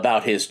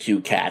about his 2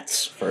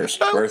 cats' first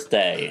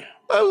birthday.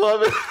 I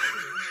love it.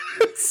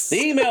 The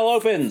email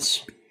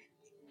opens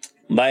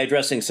by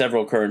addressing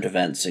several current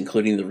events,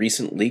 including the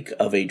recent leak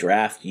of a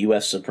draft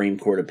U.S. Supreme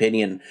Court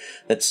opinion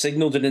that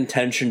signaled an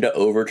intention to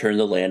overturn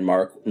the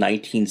landmark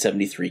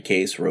 1973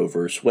 case Roe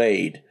v.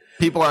 Wade.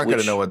 People aren't going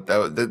to know what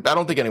that. I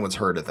don't think anyone's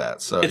heard of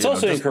that. So it's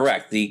also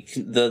incorrect.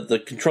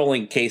 The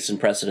controlling case and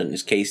precedent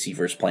is Casey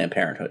versus Planned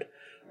Parenthood,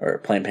 or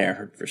Planned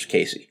Parenthood versus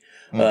Casey.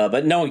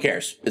 But no one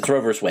cares. It's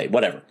Roe v. Wade.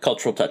 Whatever.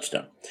 Cultural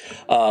touchstone,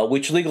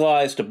 which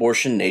legalized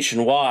abortion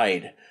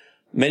nationwide.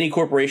 Many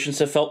corporations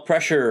have felt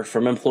pressure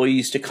from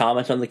employees to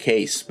comment on the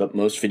case, but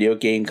most video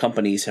game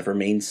companies have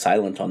remained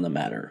silent on the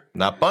matter.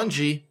 Not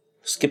Bungie.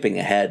 Skipping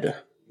ahead.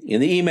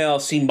 In the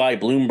email seen by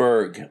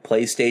Bloomberg,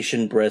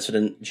 PlayStation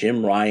President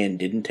Jim Ryan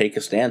didn't take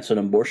a stance on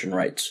abortion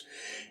rights,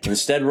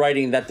 instead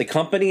writing that the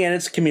company and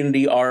its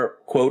community are,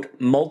 quote,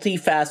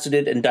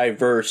 multifaceted and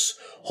diverse,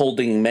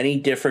 holding many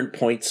different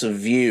points of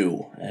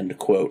view, end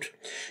quote.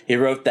 He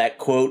wrote that,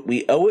 quote,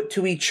 we owe it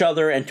to each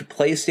other and to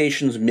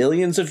PlayStation's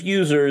millions of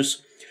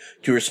users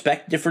to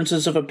respect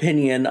differences of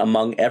opinion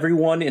among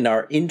everyone in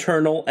our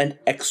internal and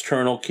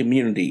external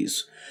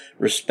communities.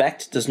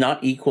 Respect does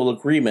not equal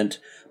agreement,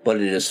 but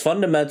it is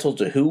fundamental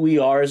to who we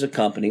are as a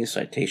company,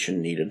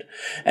 citation needed,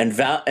 and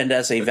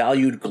as a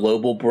valued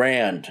global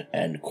brand,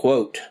 end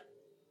quote.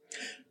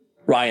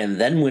 Ryan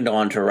then went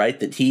on to write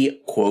that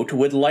he, quote,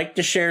 would like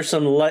to share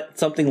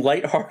something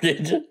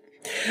lighthearted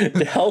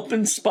to help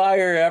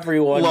inspire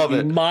everyone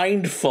to be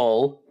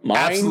mindful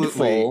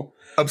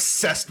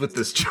obsessed with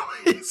this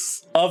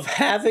choice of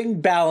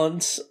having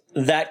balance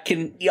that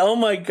can, oh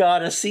my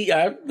God, this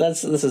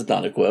is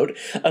not a quote,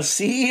 a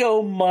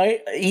CEO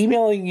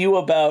emailing you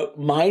about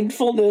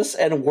mindfulness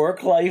and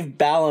work-life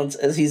balance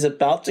as he's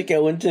about to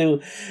go into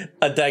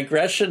a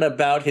digression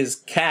about his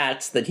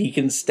cats that he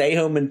can stay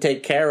home and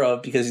take care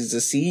of because he's a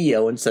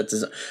CEO and sets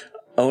his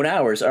own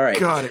hours. All right.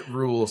 God, it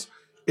rules.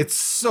 It's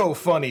so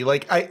funny.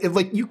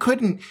 You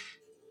couldn't,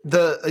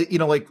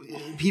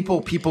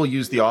 people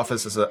use The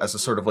Office as a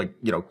sort of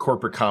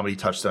corporate comedy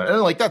touchstone,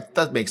 and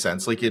that makes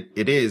sense.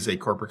 It is a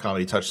corporate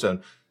comedy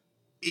touchstone.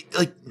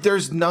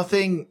 There's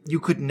nothing you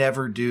could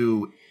never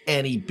do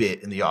any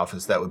bit in The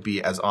Office that would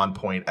be as on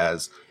point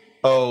as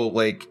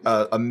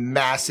a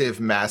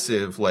massive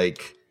a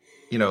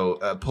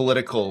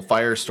political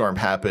firestorm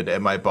happened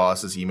and my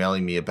boss is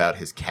emailing me about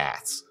his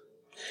cats.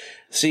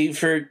 See,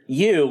 for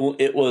you,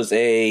 it was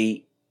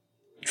a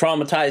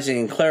traumatizing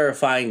and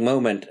clarifying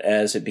moment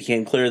as it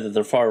became clear that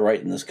the far right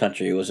in this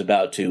country was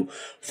about to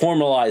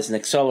formalize and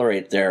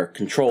accelerate their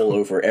control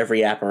over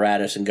every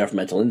apparatus and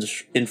governmental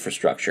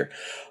infrastructure.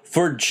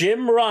 For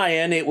Jim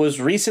Ryan, it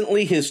was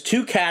recently his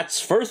two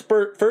cats' first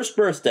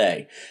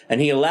birthday,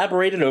 and he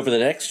elaborated over the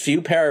next few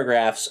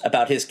paragraphs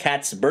about his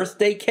cats'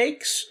 birthday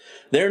cakes,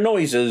 their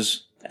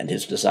noises, and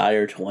his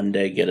desire to one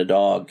day get a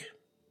dog.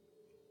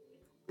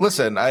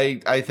 Listen,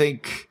 I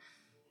think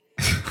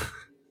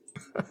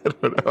I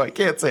don't know. I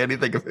can't say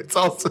anything. It's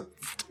also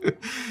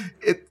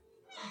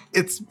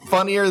it's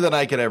funnier than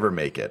I could ever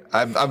make it.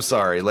 I'm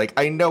sorry.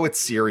 I know it's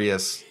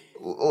serious.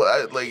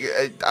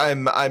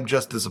 I'm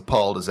just as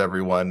appalled as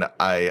everyone.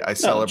 I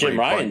celebrate. Jim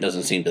Ryan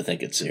doesn't seem to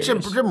think it's serious.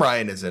 Jim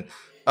Ryan isn't.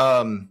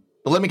 But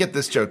let me get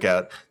this joke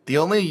out. The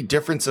only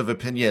difference of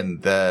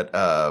opinion that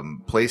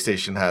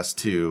PlayStation has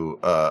to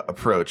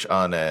approach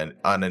on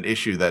an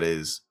issue that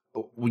is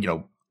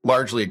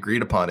largely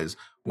agreed upon is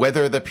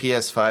whether the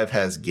PS5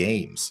 has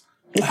games.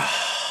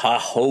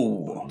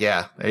 Oh.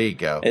 Yeah, there you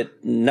go.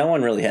 No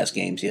one really has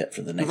games yet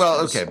for the next.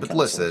 Well, okay, but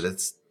listen,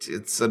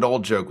 it's an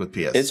old joke with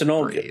PS. It's an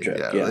old joke.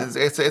 Yeah.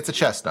 It's a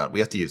chestnut. We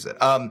have to use it.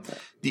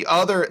 The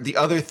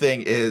other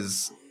thing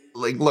is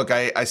look,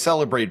 I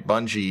celebrate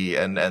Bungie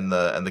and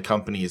the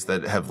companies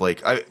that have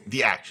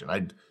the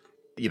action.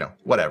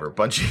 Whatever.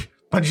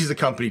 Bungie's a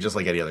company just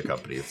like any other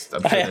company.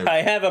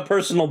 I have a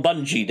personal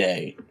Bungie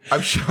day.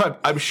 I'm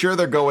sure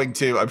they're going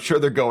to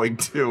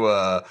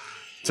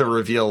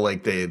reveal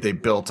they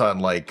built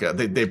on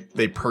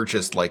they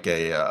purchased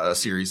a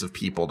series of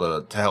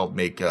people to help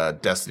make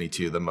Destiny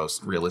 2 the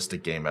most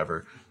realistic game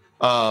ever.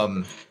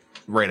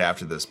 Right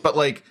after this,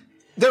 but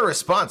their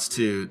response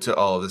to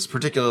all of this,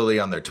 particularly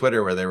on their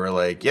Twitter, where they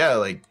were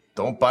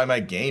don't buy my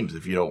games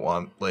if you don't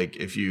want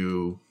if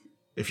you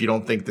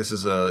don't think if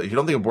you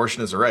don't think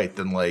abortion is a right,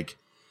 then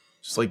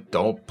just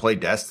don't play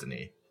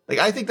Destiny.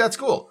 I think that's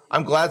cool.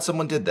 I'm glad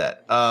someone did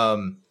that.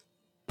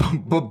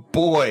 But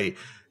boy,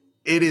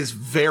 it is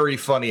very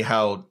funny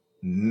how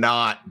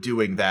not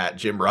doing that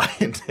Jim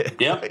Ryan did.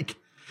 Yeah.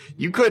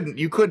 You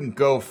couldn't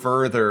go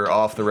further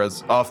off the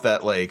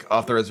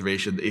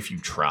reservation if you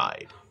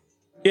tried.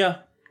 Yeah.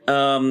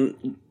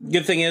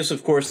 Good thing is,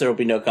 of course, there will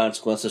be no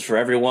consequences for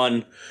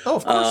everyone. Oh,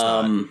 of course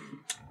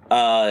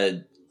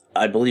not.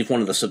 I believe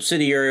one of the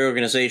subsidiary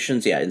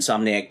organizations,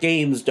 Insomniac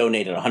Games,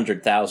 donated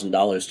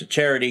 $100,000 to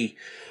charity.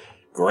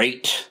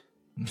 Great.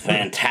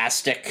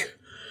 Fantastic.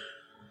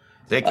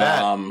 Take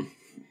that.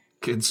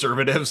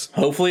 Conservatives.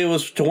 Hopefully it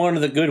was to one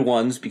of the good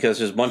ones, because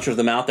there's a bunch of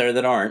them out there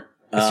that aren't.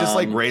 It's just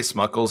like Ray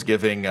Smuckles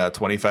giving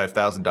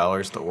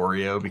 $25,000 to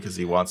Oreo because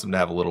he wants him to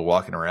have a little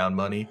walking around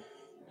money.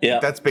 Yeah,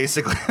 that's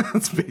basically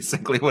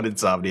what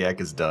Insomniac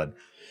has done.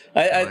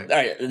 All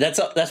right,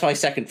 that's my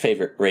second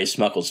favorite Ray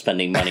Smuckles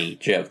spending money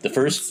joke.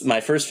 My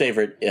first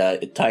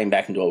favorite, tying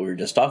back into what we were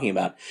just talking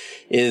about,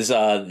 is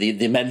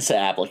the Mensa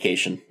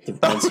application, the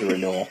Mensa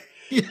renewal,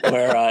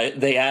 where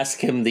they ask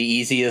him the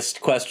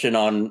easiest question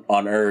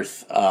on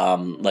Earth.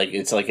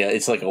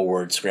 It's like a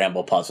word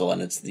scramble puzzle,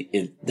 and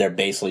they're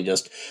basically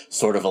just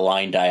sort of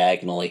aligned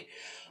diagonally,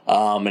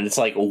 and it's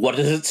what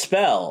does it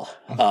spell?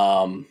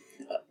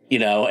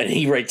 And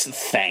he writes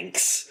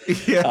thanks.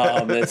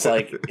 Yeah. It's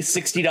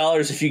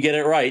 $60 if you get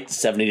it right,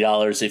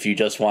 $70 if you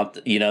just want,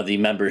 the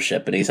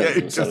membership. And he says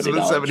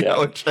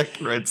 $70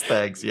 check writes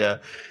thanks. Yeah.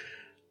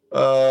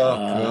 Oh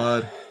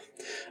God.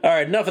 All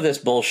right, enough of this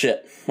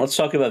bullshit. Let's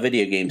talk about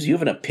video games. You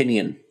have an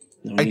opinion.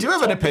 I do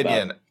have an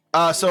opinion.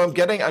 So I'm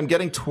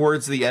getting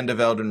towards the end of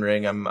Elden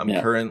Ring. I'm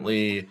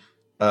currently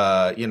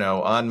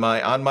on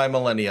my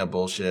millennia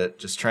bullshit,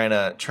 just trying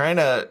to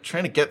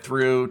get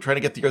through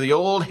the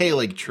old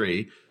Halig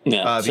tree.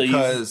 Yeah,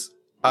 because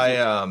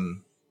I've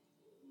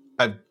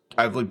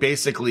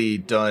basically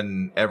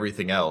done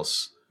everything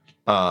else,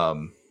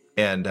 and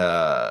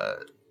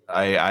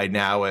I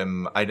now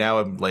am I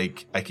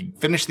can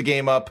finish the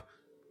game up,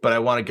 but I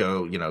want to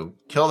go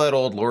kill that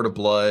old Lord of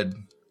Blood,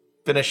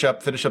 finish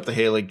up the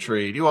Halig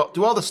tree, do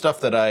all the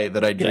stuff that I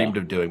dreamed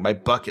of doing, my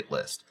bucket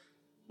list.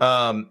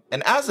 And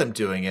as I'm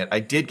doing it, I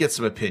did get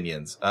some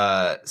opinions.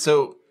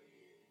 So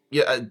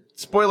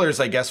spoilers,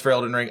 I guess, for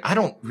Elden Ring. I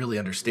don't really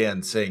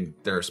understand saying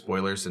there are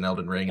spoilers in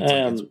Elden Ring.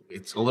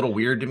 It's a little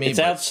weird to me. It's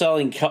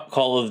outselling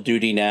Call of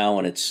Duty now,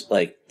 and it's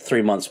like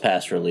 3 months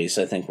past release.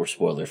 I think we're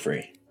spoiler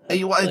free.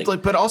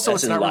 But also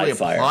it's not really a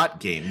plot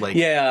game. Like,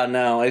 yeah,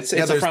 no, it's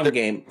a fun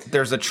game.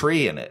 There's a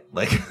tree in it.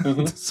 Like,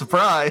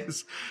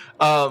 surprise.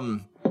 But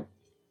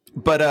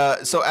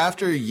so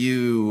after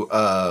you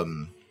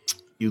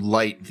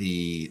light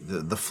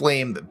the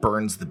flame that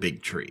burns the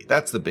big tree.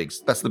 That's the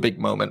big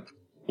moment.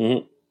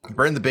 Mm-hmm.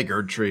 Burn the big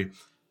Erd tree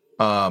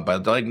by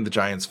lighting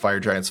the fire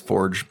giant's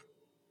forge,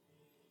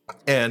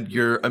 and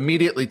you're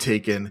immediately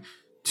taken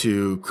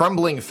to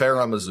crumbling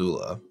Farum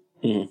Azula,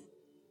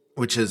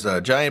 which is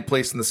a giant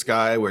place in the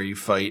sky where you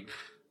fight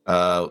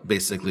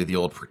basically the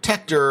old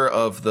protector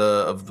of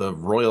the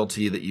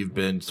royalty that you've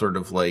been sort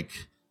of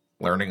like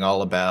learning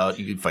all about.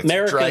 You can fight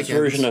America's some dragons.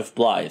 version of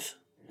Blythe,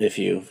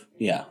 her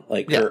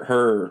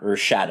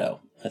shadow,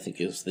 I think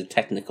is the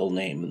technical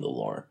name in the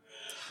lore.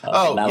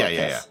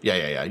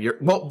 Yeah. You're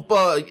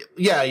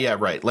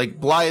right. Like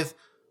Blythe,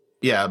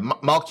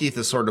 Malkeith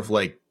is sort of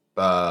like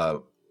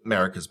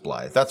America's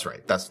Blythe. That's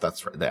right.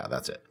 That's right. Yeah,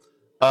 that's it.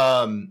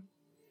 And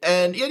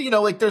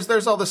like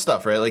there's all this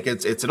stuff, right? Like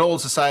it's an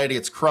old society.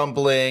 It's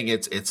crumbling.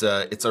 It's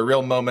a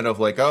real moment of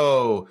like,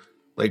 oh,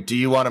 like, do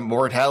you want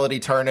immortality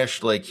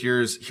tarnished? Like,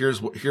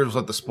 here's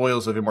what the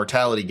spoils of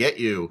immortality get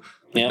you.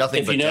 Like,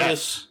 nothing but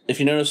death. If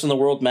you notice on the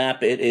world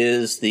map, it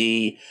is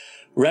the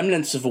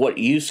remnants of what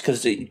used,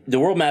 because the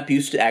world map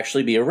used to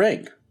actually be a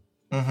ring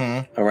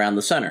around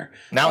the center.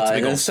 Now it's a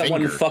big old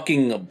someone finger.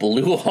 Fucking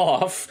blew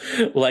off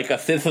like a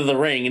fifth of the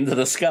ring into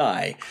the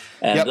sky,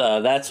 and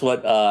that's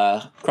what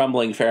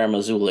crumbling Farum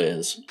Azula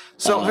is.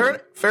 So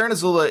Farum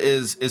Azula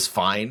is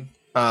fine.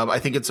 I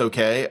think it's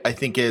okay. I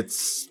think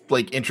it's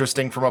like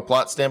interesting from a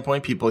plot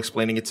standpoint. People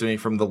explaining it to me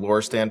from the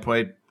lore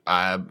standpoint.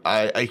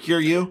 I hear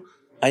you.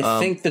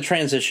 I think the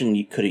transition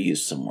you could have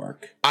used some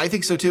work. I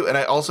think so too, and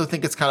I also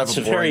think it's kind of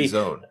a boring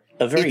zone.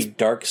 A very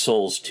Dark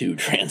Souls 2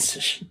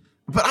 transition.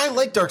 But I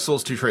like Dark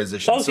Souls 2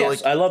 transitions. Oh,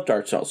 yes, I love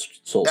Dark Souls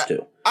 2.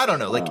 I don't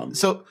know,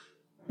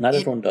 not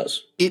everyone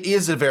does. It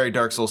is a very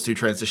Dark Souls 2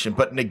 transition,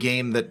 but in a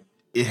game that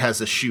it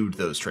has eschewed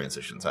those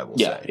transitions, I will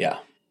say. Yeah.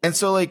 And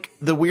so, like,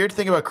 the weird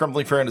thing about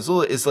Crumbling Farum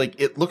Azula is, like,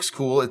 it looks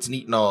cool, it's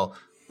neat and all,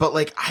 but,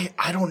 like,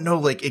 I don't know,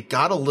 like, it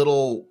got a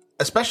little,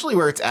 especially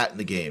where it's at in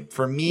the game,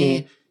 for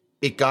me,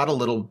 it got a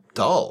little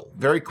dull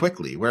very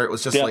quickly, where it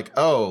was just like,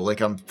 oh,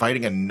 like, I'm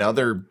fighting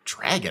another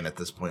dragon at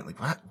this point. Like,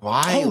 what?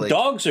 Why? Oh, like,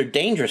 dogs are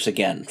dangerous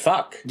again.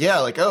 Fuck. Yeah,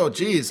 like, oh,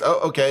 geez. Oh,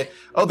 okay.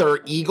 Oh, there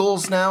are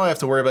eagles now? I have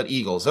to worry about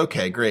eagles.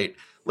 Okay, great.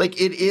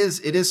 Like, it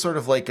is sort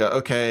of like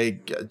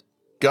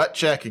gut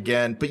check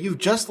again, but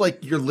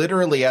you're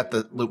literally at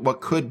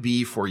what could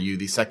be for you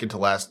the second to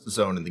last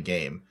zone in the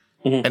game.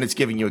 And it's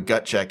giving you a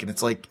gut check, and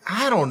it's like,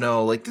 I don't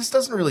know, like, this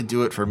doesn't really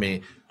do it for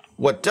me.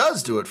 What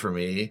does do it for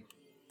me,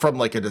 from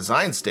like a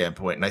design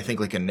standpoint, and I think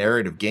like a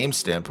narrative game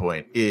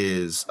standpoint,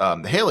 is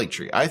the Halig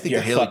Tree. I think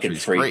the Halig Tree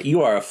is great.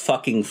 You are a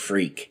fucking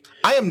freak.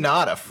 I am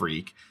not a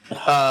freak.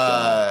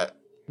 The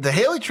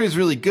Halig Tree is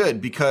really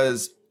good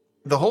because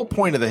the whole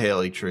point of the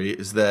Halig Tree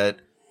is that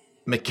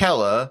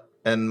Miquella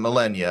and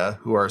Malenia,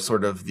 who are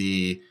sort of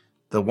the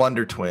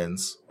Wonder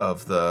Twins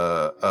of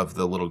the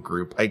little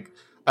group.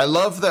 I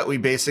love that we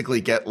basically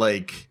get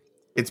like,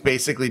 it's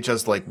basically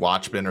just like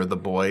Watchmen or The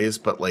Boys,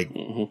 but like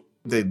in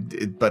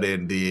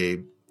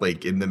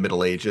the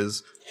Middle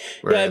Ages.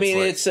 Yeah, I mean,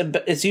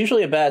 it's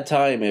usually a bad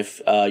time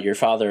if your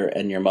father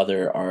and your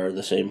mother are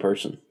the same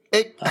person.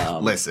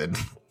 Listen,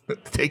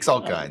 it takes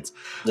all kinds.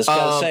 Just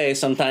gotta say,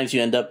 sometimes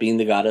you end up being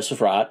the goddess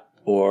of rot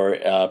or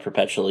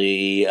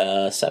perpetually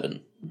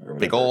Seven.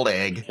 Big old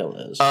egg.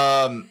 Is.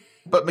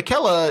 But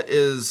Miquella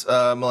is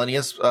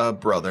Malenia's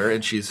brother,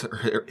 and she's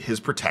his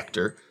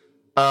protector.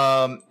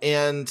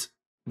 And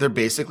they're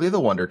basically the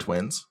Wonder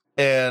Twins.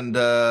 And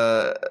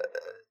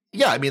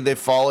I mean, they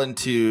fall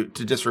into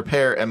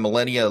disrepair, and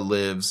Malenia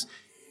lives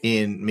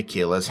in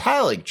Miquella's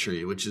Halig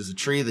Tree, which is a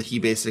tree that he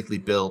basically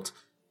built,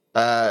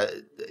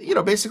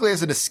 basically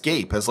as an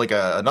escape, as like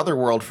another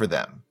world for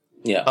them.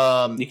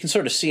 Yeah. You can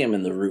sort of see him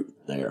in the root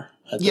there.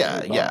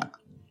 Yeah.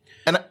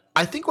 And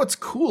I think what's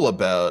cool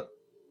about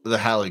the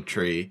Halig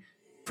Tree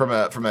from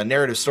a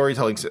narrative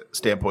storytelling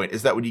standpoint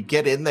is that when you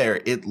get in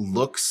there, it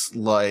looks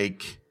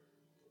like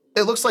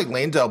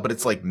Leyndell, but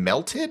it's like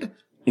melted.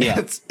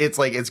 Yeah. It's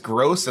like, it's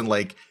gross and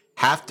like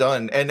half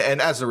done. And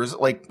as a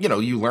result, like,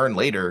 you learn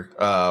later,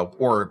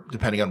 or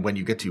depending on when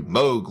you get to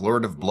Mohg,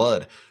 Lord of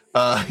Blood,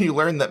 you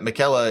learn that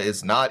Miquella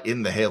is not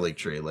in the Halig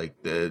Tree. Like,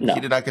 he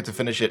did not get to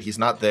finish it. He's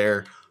not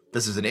there.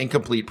 This is an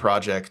incomplete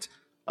project.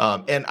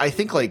 And I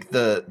think like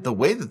the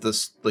way that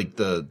this, like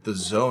the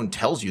zone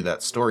tells you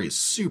that story is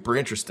super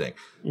interesting.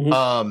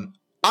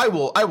 I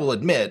will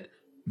admit,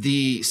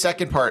 the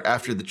second part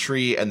after the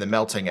tree and the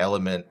melting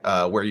element,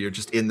 where you're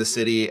just in the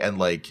city and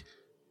like,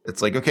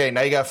 it's like, okay,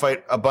 now you gotta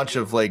fight a bunch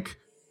of like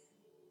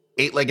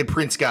 8-legged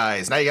prince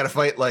guys. Now you gotta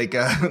fight like,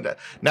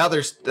 now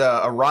there's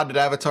a rotted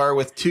avatar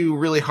with 2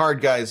 really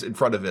hard guys in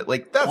front of it.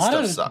 Like, that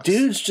stuff sucks.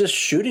 Dudes just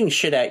shooting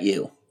shit at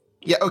you.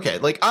 Yeah, okay.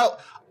 Like,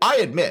 I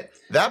admit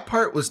that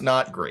part was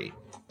not great.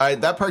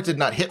 That part did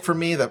not hit for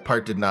me. That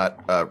part did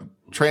not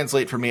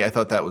translate for me. I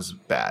thought that was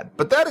bad.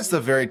 But that is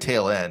the very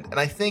tail end. And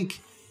I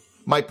think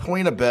my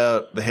point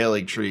about the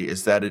Halig Tree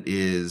is that it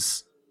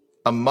is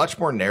a much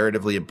more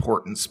narratively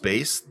important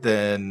space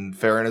than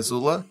Faerun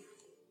Azula.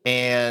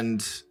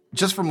 And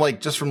just from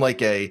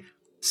like a,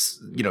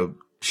 you know,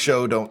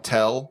 show don't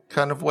tell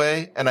kind of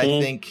way. And I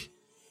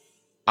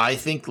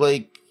think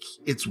like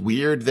it's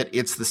weird that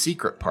it's the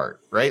secret part,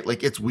 right?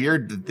 Like it's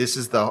weird that this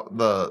is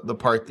the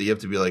part that you have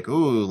to be like,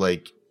 ooh,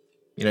 like,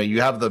 you know,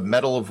 you have the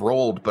Medal of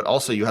Rold, but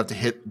also you have to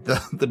hit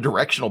the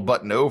directional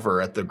button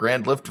over at the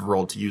Grand Lift of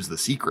Rold to use the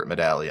secret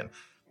medallion.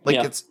 Like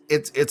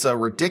it's a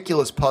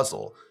ridiculous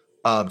puzzle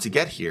to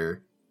get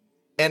here.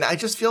 And I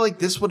just feel like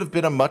this would have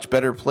been a much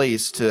better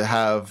place to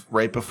have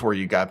right before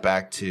you got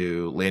back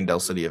to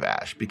Leyndell City of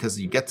Ash, because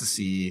you get to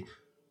see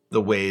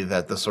the way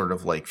that the sort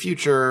of like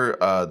future,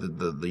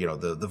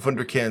 the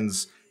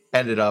Wunderkinds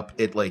ended up.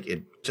 It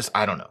just,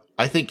 I don't know.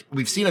 I think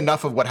we've seen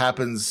enough of what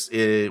happens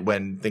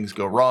when things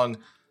go wrong,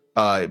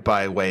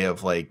 by way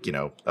of like, you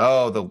know,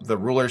 oh, the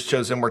rulers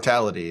chose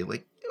immortality.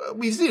 Like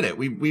we've seen it.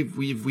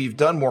 We've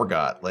done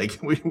Morgott. Like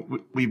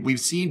we've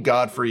seen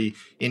Godfrey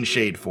in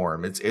shade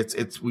form.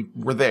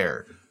 We're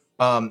there.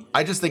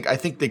 I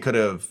think they could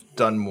have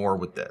done more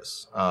with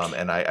this.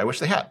 And I wish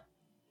they had.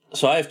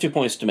 So I have 2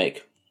 points to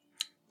make.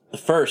 The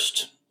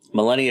first,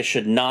 Malenia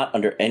should not,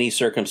 under any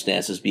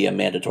circumstances, be a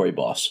mandatory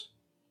boss.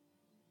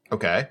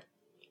 Okay.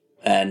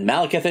 And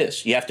Malekith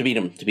is. You have to beat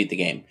him to beat the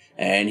game.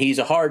 And he's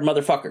a hard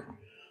motherfucker.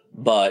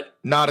 But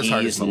not as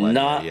hard as Malenia,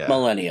 not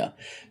Malenia.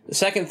 The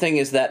second thing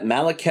is that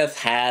Malekith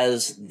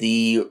has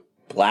the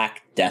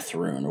Black Death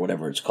Rune, or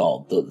whatever it's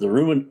called. The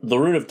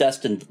rune of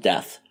destined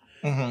death.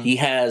 Mm-hmm. He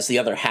has the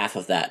other half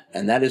of that.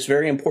 And that is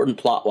very important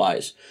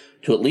plot-wise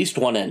to at least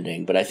one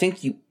ending. But I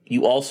think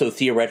you also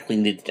theoretically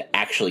need to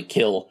actually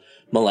kill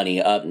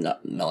Marika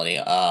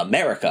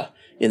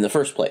in the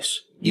first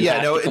place.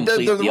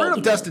 The Rune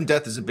of Destined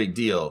Death is a big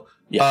deal.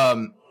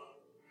 Yeah.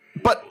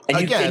 But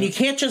you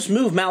can't just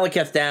move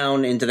Malekith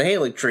down into the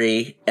Halig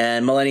Tree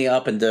and Malenia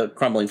up into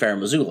crumbling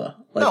Faerun Azula.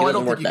 No, I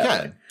don't think you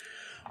can.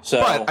 So,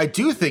 but I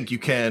do think you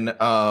can.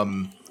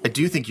 I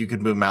do think you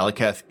could move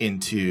Malekith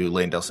into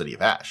Leyndell City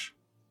of Ash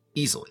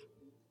easily.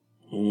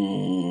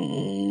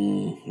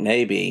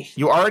 Maybe.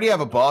 You already have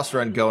a boss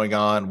run going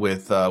on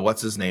with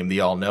what's his name,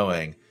 the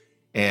All-Knowing,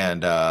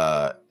 and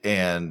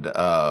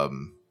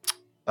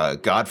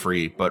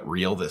Godfrey, but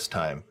real this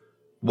time.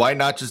 Why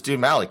not just do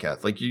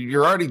Malekith? Like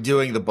you're already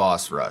doing the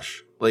boss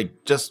rush.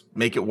 Like just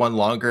make it one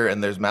longer,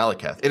 and there's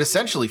Malekith. It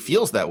essentially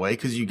feels that way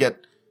because you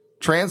get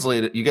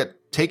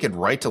taken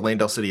right to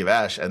Leyndell City of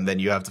Ash, and then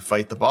you have to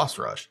fight the boss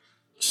rush.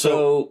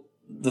 So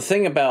the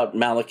thing about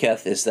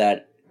Malekith is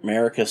that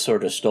Marika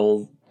sort of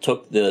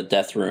took the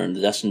Death Rune,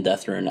 the Destined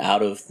Death Rune,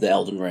 out of the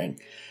Elden Ring,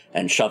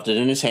 and shoved it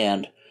in his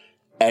hand,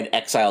 and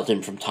exiled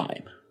him from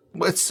time.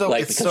 Because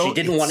she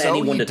didn't want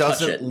anyone to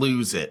touch it. Doesn't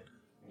lose it.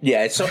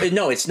 Yeah,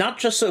 it's not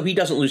just so he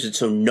doesn't lose it,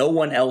 so no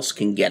one else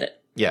can get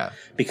it. Yeah,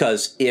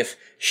 because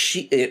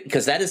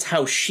because that is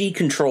how she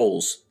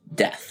controls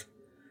death.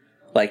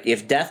 Like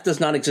if death does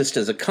not exist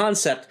as a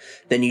concept,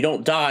 then you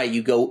don't die.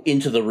 You go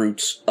into the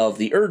roots of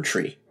the Erd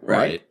Tree,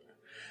 right?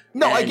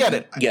 No, I get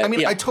it.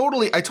 I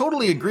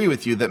totally agree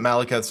with you that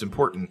Malekith's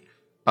important.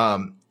 I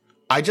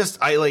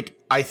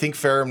think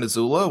Faerun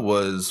Azula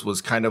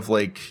was kind of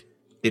like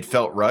it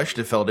felt rushed,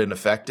 it felt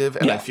ineffective,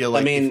 and I feel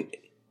like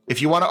if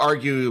you want to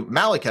argue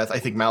Malekith, I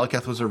think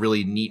Malekith was a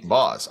really neat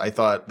boss. I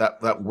thought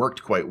that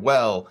worked quite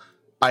well.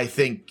 I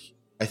think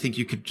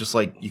you could just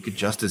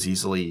as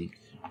easily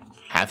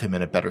have him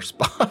in a better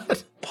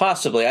spot.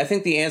 Possibly. I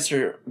think the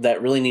answer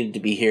that really needed to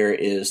be here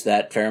is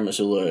that Faerun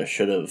Azula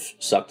should have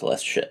sucked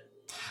less shit.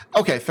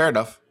 Okay, fair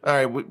enough.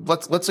 All right,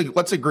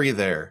 let's agree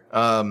there.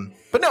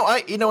 But no,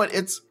 you know what?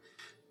 It's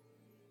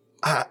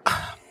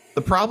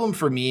the problem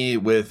for me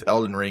with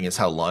Elden Ring is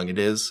how long it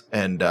is,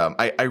 and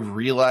I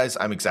realize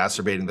I'm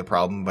exacerbating the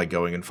problem by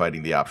going and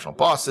fighting the optional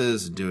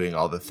bosses, and doing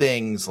all the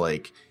things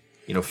like,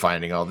 you know,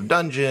 finding all the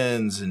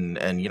dungeons,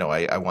 and you know,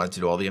 I wanted to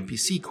do all the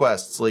NPC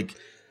quests, like.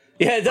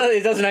 Yeah,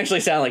 it doesn't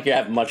actually sound like you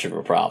have much of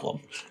a problem.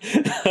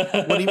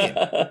 What do you mean?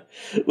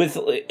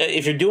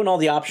 If you're doing all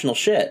the optional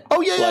shit.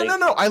 Oh, yeah,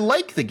 no. I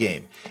like the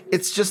game.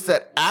 It's just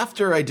that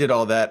after I did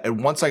all that,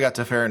 and once I got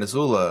to Faerun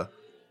Azula,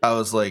 I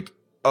was like,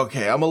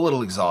 okay, I'm a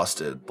little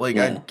exhausted. Like,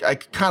 yeah. I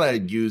kind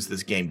of use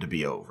this game to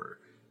be over.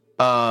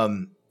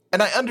 And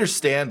I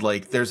understand,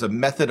 like, there's a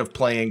method of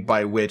playing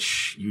by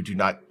which you do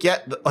not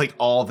get, like,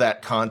 all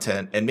that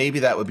content, and maybe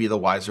that would be the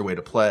wiser way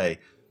to play.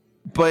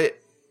 But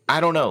I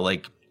don't know,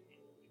 like,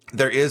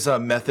 there is a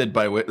method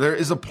by which there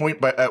is a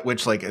point at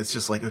which like it's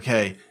just like,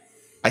 okay,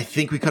 I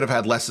think we could have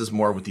had less is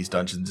more with these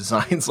dungeon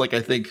designs. Like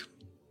I think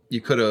you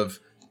could have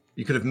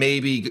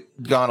maybe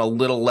gone a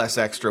little less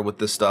extra with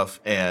this stuff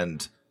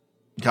and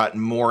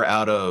gotten more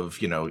out of,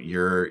 you know,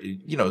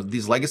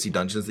 these legacy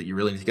dungeons that you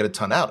really need to get a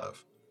ton out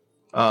of.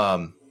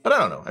 But I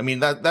don't know. I mean,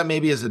 that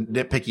maybe is a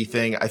nitpicky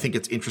thing. I think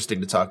it's interesting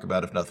to talk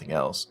about if nothing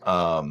else.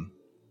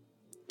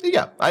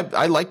 Yeah,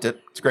 I liked it.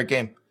 It's a great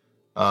game.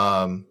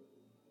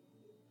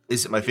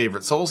 Is it my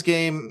favorite Souls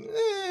game?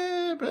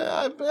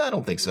 I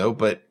don't think so,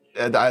 but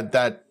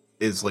that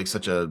is like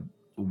such a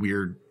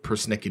weird,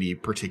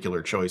 persnickety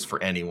particular choice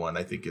for anyone.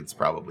 I think it's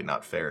probably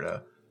not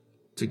fair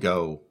to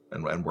go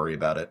and worry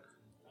about it.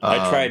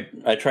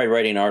 I tried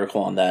writing an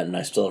article on that, and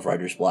I still have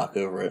writer's block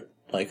over it.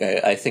 Like,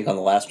 I think on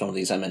the last one of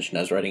these I mentioned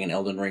I was writing an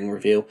Elden Ring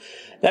review.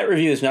 That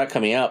review is not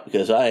coming out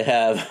because I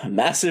have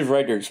massive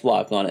writer's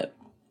block on it.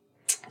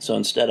 So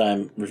instead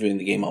I'm reviewing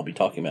the game I'll be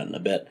talking about in a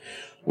bit.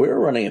 We're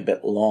running a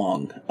bit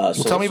long.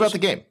 So tell me about the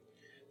game.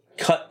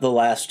 Cut the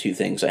last two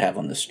things I have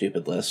on this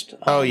stupid list.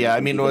 Oh, yeah.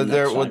 I mean, you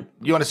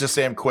want to just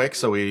say them quick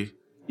so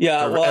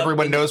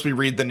everyone knows we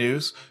read the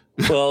news?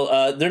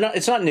 Well, they're not.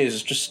 It's not news.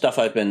 It's just stuff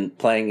I've been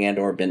playing and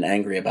or been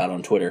angry about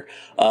on Twitter.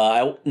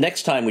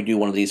 Next time we do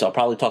one of these, I'll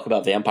probably talk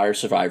about Vampire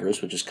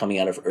Survivors, which is coming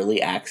out of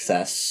early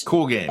access.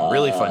 Cool game,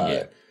 really fun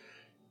game.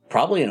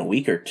 Probably in a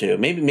week or two,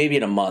 maybe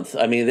in a month.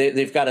 I mean,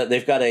 they've got a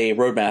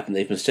roadmap and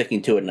they've been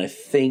sticking to it, and I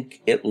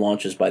think it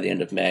launches by the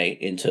end of May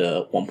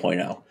into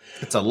 1.0.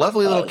 It's a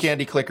lovely little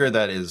candy clicker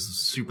that is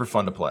super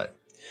fun to play.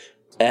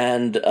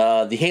 And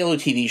the Halo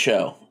TV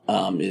show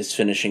is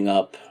finishing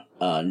up.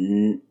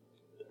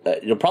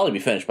 It'll probably be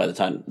finished by the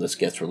time this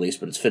gets released,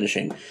 but it's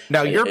finishing.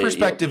 Now, your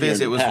perspective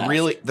is it was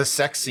really the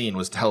sex scene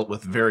was dealt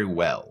with very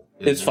well.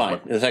 It's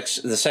fine.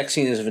 The sex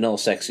scene is vanilla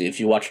sexy. If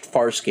you watched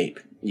Farscape,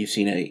 you've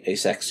seen a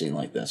sex scene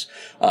like this.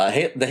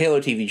 The Halo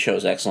TV show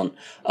is excellent.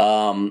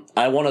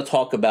 I want to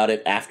talk about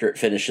it after it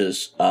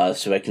finishes,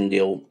 so I can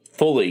deal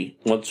fully,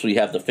 once we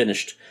have the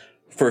finished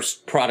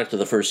first product of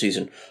the first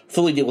season,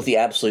 fully deal with the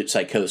absolute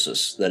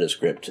psychosis that is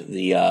gripped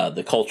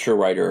the culture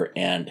writer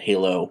and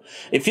Halo.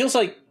 It feels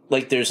like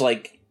there's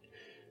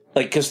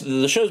because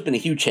the show's been a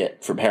huge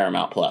hit for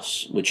Paramount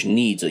Plus, which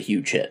needs a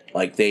huge hit.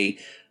 Like they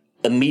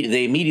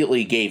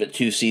immediately gave it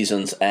 2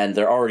 seasons, and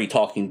they're already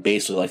talking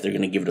basically like they're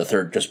going to give it a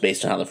third just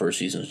based on how the first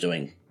season is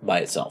doing by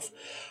itself.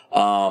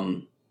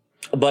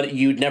 But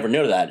you'd never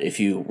know that if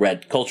you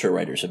read culture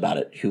writers about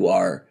it, who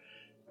are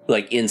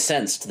like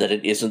incensed that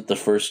it isn't the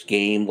first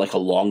game, like a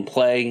long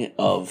play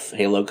of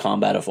Halo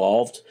Combat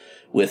Evolved,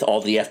 with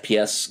all the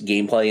FPS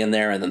gameplay in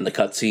there, and then the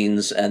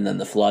cutscenes, and then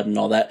the flood and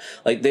all that.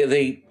 Like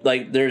they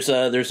there's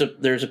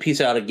a piece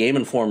out of Game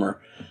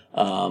Informer.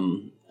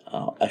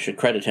 I should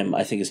credit him.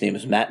 I think his name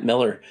is Matt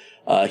Miller.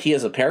 He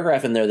has a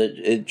paragraph in there that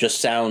it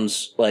just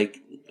sounds like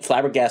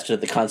flabbergasted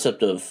at the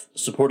concept of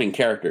supporting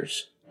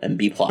characters and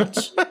B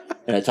plots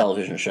in a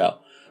television show.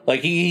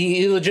 Like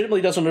he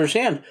legitimately doesn't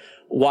understand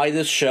why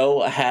this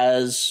show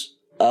has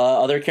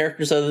other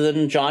characters other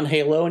than John,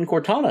 Halo, and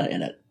Cortana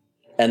in it.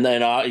 And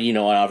then, and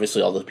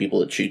obviously all the people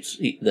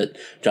that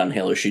John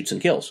Halo shoots and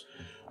kills.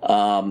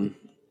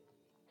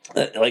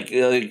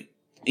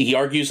 He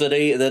argues that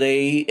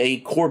a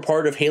core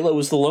part of Halo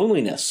is the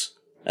loneliness,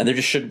 and there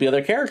just shouldn't be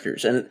other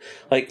characters. And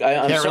I'm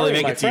can't sorry, really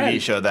make a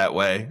TV show that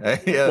way.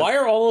 Yeah. Why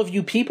are all of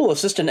you people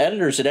assistant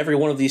editors at every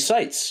one of these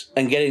sites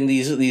and getting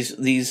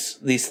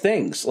these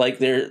things? Like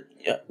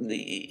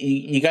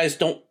you guys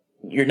don't.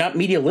 You're not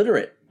media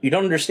literate. You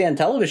don't understand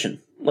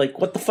television. Like,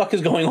 what the fuck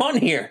is going on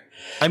here?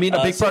 I mean,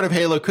 a big part of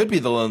Halo could be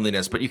the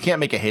loneliness, but you can't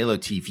make a Halo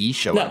TV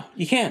show. No,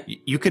 you can't.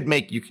 You could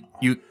make you.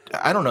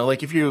 I don't know.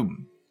 Like if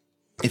you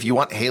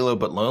want Halo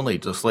but lonely,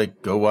 just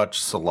like go watch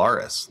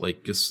Solaris.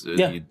 Like just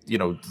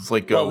just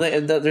like go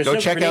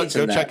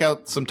check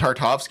out some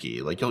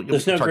Tartovsky. Like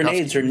there's no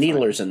grenades or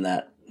needlers in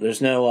that. There's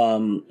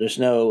no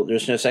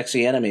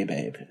sexy anime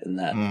babe in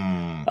that.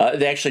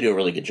 They actually do a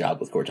really good job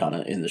with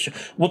Cortana in the show.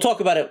 We'll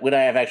talk about it when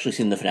I have actually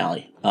seen the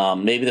finale.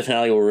 Maybe the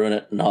finale will ruin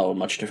it, and I'll have a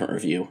much different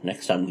review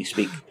next time we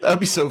speak. That'd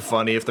be so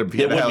funny if the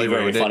finale ruined it. It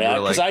would be very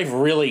funny because I've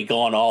really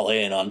gone all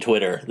in on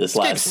Twitter this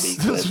last week.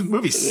 This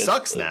movie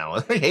sucks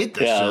now. I hate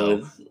this show.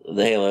 With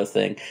the Halo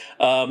thing.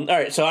 All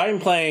right, so I'm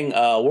playing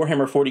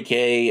Warhammer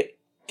 40k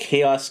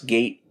Chaos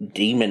Gate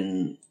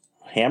Demon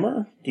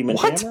Hammer? Demon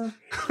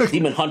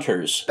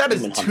Hunters. That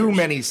is too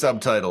many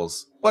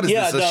subtitles. What is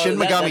this? A Shin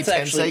Megami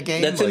Tensei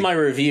game? That's in my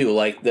review.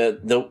 Like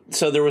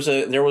so there was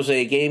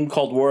a game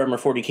called Warhammer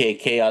 40k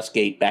Chaos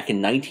Gate back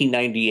in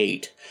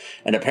 1998,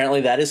 and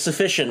apparently that is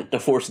sufficient to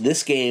force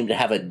this game to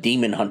have a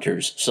Demon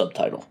Hunters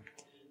subtitle.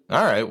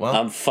 All right, well,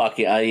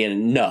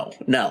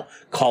 no.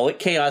 Call it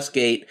Chaos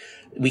Gate.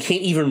 We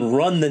can't even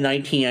run the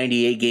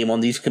 1998 game on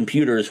these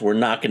computers. We're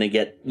not going to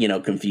get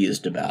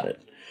confused about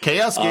it.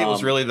 Chaos Gate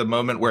was really the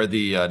moment where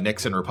the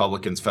Nixon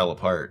Republicans fell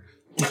apart.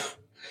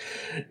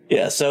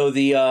 Yeah, so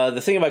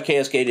the thing about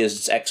Chaos Gate is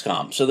it's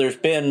XCOM. So there's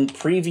been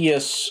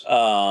previous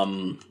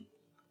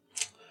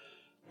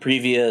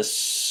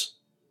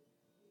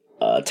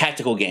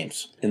tactical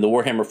games in the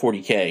Warhammer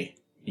 40k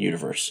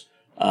universe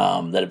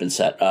that have been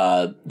set.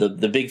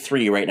 The big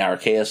three right now are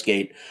Chaos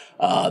Gate,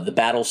 the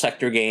Battle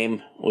Sector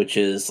game, which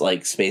is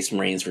like Space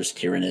Marines versus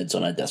Tyranids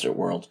on a desert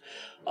world.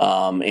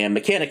 And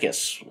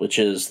Mechanicus, which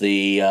is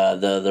the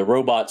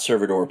robot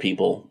servitor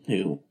people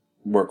who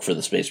work for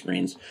the Space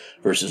Marines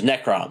versus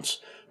Necrons.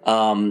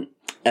 And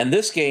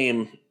this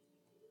game,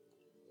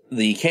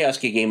 the Chaos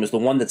Gate game, is the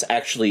one that's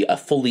actually a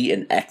fully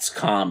an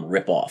XCOM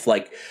ripoff.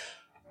 Like,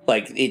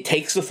 like it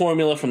takes the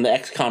formula from the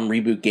XCOM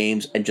reboot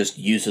games and just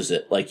uses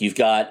it. Like you've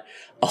got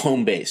a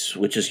home base,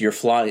 which is your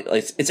fly.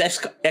 It's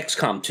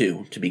XCOM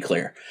 2, to be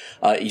clear.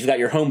 You've got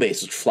your home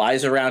base, which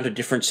flies around to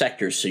different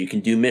sectors so you can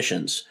do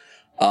missions.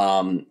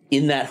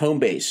 In that home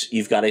base,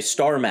 you've got a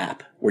star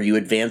map where you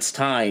advance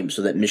time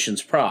so that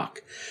missions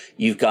proc.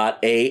 You've got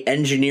a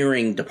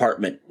engineering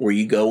department where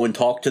you go and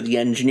talk to the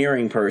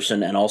engineering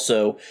person and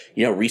also,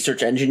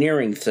 research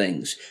engineering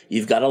things.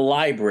 You've got a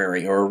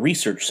library or a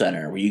research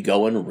center where you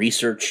go and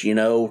research,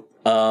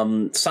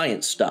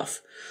 science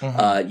stuff.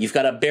 You've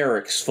got a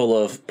barracks full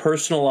of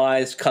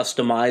personalized,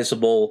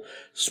 customizable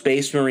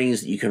Space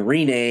Marines that you can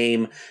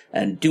rename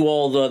and do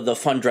all the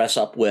fun dress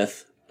up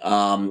with.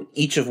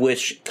 Each of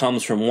which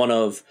comes from one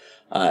of,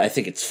 I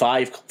think it's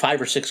five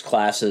or six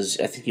classes.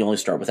 I think you only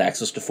start with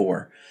access to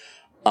 4.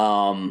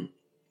 Comes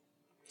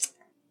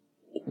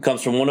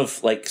from one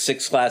of like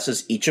 6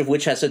 classes, each of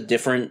which has a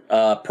different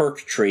perk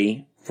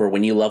tree for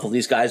when you level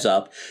these guys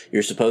up.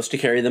 You're supposed to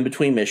carry them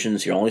between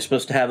missions. You're only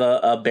supposed to have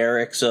a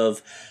barracks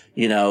of,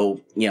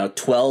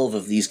 12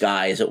 of these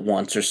guys at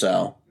once or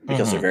so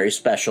because they're very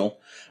special.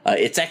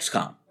 It's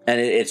XCOM. And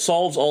it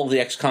solves all of the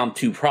XCOM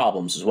 2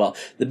 problems as well.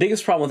 The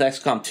biggest problem with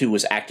XCOM 2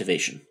 was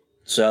activation.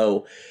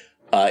 So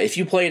if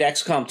you played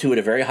XCOM 2 at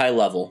a very high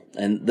level,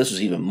 and this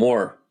was even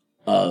more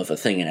of a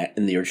thing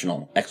in the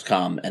original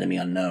XCOM Enemy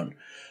Unknown,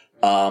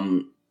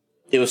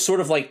 it was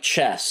sort of like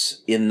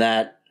chess in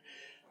that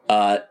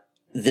the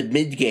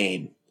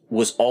mid-game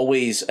was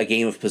always a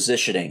game of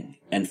positioning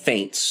and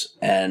feints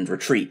and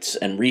retreats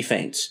and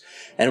refeints.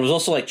 And it was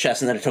also like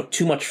chess in that it took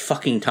too much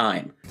fucking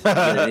time to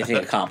get anything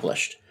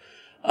accomplished.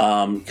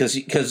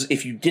 Because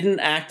if you didn't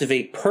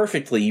activate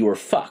perfectly, you were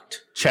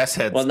fucked.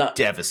 Chesshead's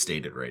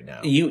devastated right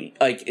now. You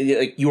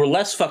were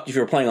less fucked if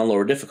you were playing on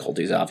lower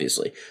difficulties.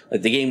 Obviously,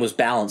 like the game was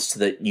balanced so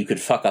that you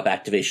could fuck up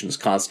activations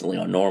constantly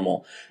on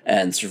normal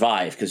and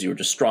survive because you were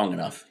just strong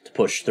enough to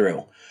push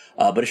through.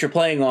 But if you're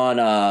playing on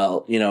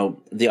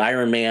the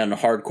Iron Man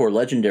hardcore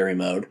legendary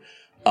mode,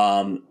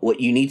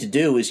 what you need to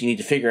do is you need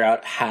to figure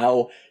out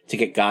how to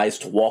get guys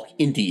to walk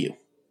into you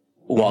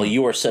while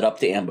you are set up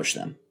to ambush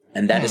them.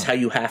 And that is how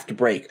you have to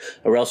break,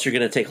 or else you're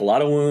going to take a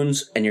lot of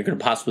wounds and you're going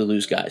to possibly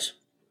lose guys.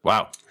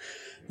 Wow.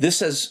 This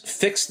has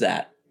fixed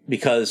that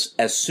because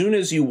as soon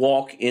as you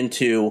walk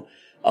into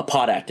a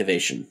pod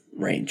activation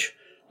range,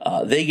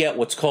 they get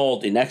what's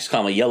called in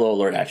XCOM a yellow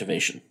alert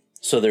activation.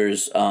 So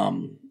there's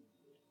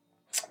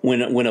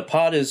when a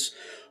pod is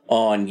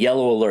on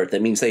yellow alert,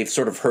 that means they've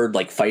sort of heard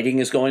like fighting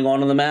is going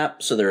on the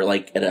map, so they're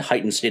like at a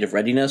heightened state of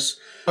readiness.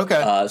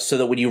 Okay. So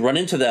that when you run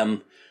into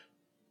them,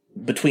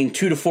 between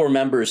 2 to 4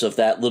 members of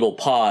that little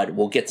pod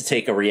will get to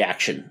take a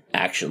reaction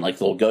action, like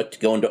they'll go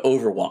into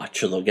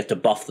Overwatch or they'll get to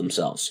buff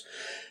themselves.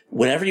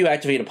 Whenever you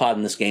activate a pod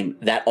in this game,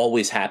 that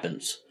always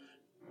happens.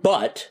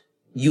 But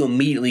you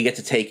immediately get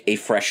to take a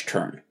fresh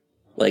turn.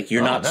 Like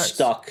you're not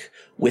stuck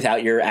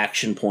without your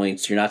action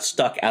points. You're not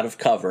stuck out of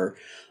cover.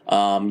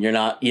 You're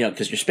not,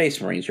 because you're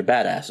Space Marines, you're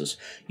badasses.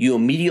 You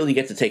immediately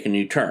get to take a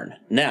new turn.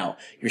 Now,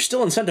 you're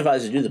still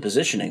incentivized to do the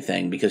positioning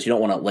thing because you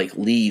don't want to like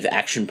leave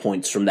action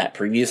points from that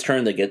previous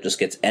turn that just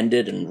gets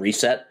ended and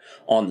reset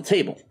on the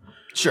table.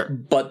 Sure.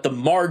 But the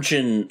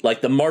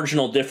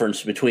marginal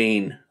difference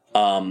between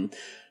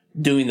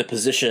doing the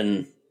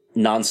position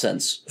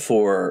nonsense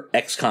for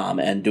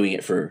XCOM and doing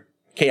it for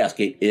Chaos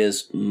Gate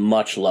is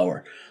much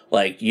lower.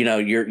 Like,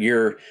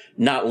 you're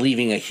not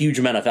leaving a huge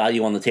amount of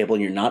value on the table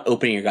and you're not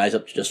opening your guys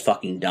up to just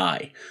fucking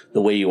die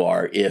the way you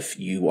are if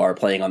you are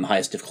playing on the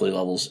highest difficulty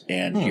levels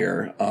and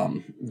you're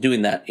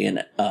doing that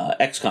in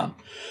XCOM.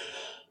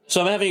 So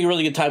I'm having a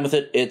really good time with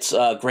it. It's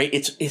great.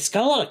 It's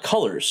got a lot of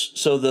colors.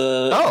 So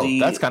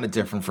that's kind of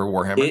different for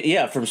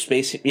Warhammer. From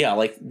space. Yeah,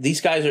 like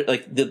these guys are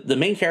like the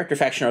main character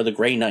faction are the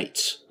Grey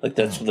Knights. Like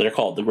that's what they're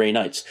called, the Grey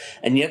Knights.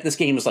 And yet this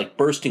game is like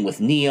bursting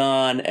with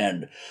neon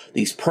and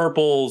these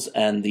purples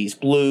and these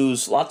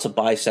blues. Lots of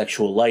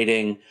bisexual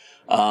lighting.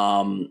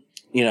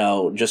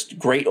 Just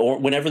great.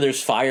 Whenever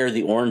there's fire,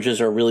 the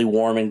oranges are really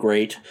warm and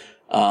great.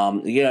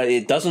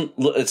 It doesn't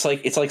look, it's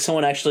like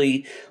someone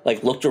actually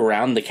like looked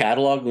around the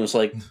catalog and was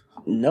like,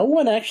 no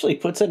one actually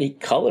puts any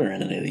color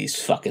in any of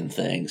these fucking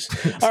things.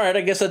 All right,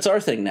 I guess that's our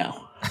thing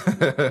now.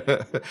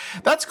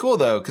 That's cool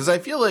though, because I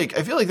feel like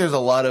there's a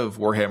lot of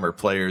Warhammer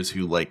players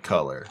who like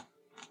color.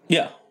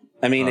 Yeah,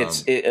 I mean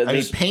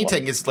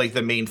painting is like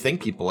the main thing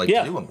people like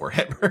to do in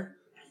Warhammer.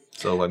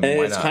 So I mean,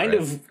 why it's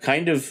not,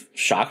 kind of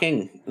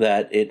shocking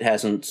that it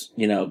hasn't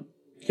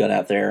got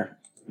out there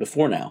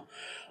before now.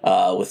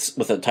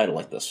 With a title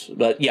like this,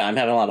 but yeah, I'm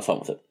having a lot of fun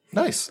with it.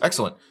 Nice,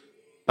 excellent.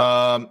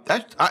 I'm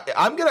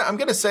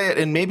gonna say it,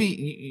 and maybe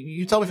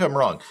you tell me if I'm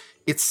wrong.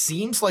 It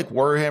seems like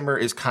Warhammer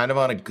is kind of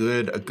on a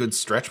good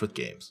stretch with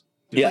games.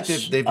 Yes,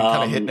 like they've been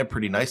kind of hitting it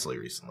pretty nicely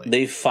recently.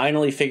 They've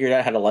finally figured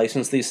out how to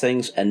license these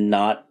things and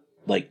not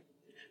like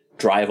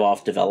drive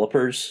off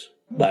developers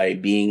by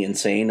being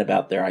insane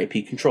about their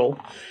IP control.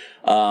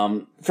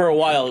 For a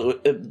while,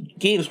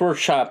 Games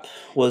Workshop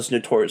was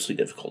notoriously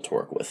difficult to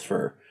work with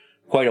for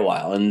quite a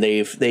while, and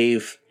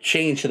they've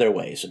changed their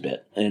ways a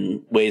bit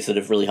in ways that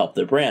have really helped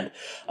their brand.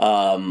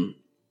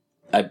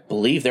 I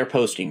believe they're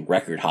posting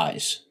record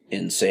highs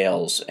in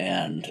sales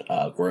and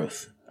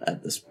growth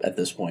at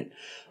this point.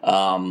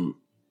 It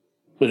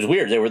was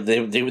weird.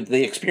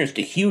 They experienced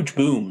a huge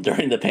boom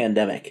during the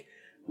pandemic,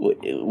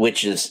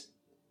 which is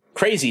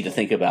crazy to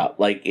think about.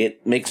 Like,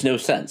 it makes no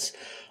sense.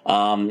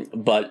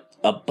 But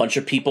a bunch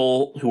of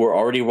people who were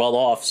already well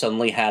off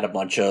suddenly had a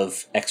bunch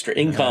of extra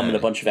income and a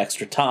bunch of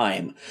extra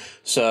time.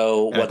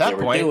 So what they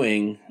were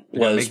doing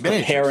was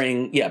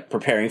preparing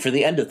for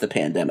the end of the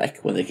pandemic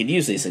when they could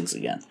use these things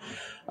again.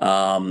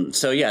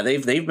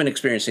 They've been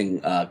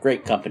experiencing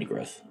great company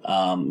growth,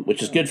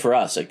 which is good for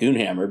us at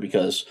Goonhammer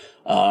because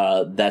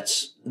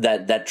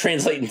that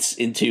translates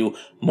into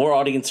more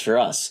audience for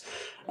us.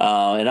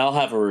 And I'll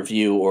have a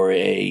review or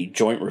a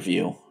joint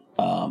review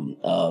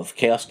of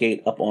Chaos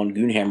Gate up on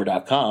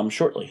Goonhammer.com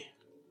shortly,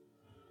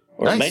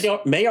 or nice.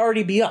 It may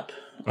already be up.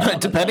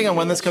 Depending on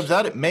when this comes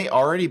out, it may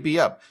already be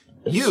up.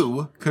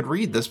 You could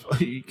read this.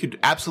 You could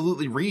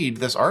absolutely read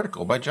this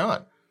article by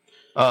John.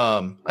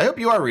 I hope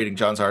you are reading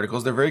John's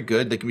articles. They're very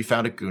good. They can be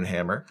found at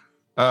Goonhammer.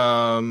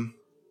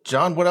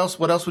 John, what else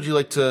would you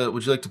like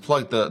to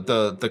plug?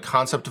 The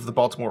concept of the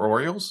Baltimore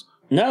Orioles?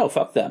 No,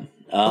 fuck them.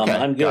 Okay,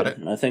 I'm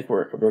good. I think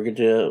we're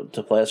good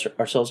to play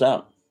ourselves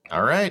out.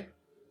 All right.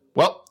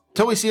 Well,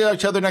 till we see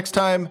each other next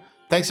time.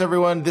 Thanks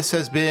everyone. This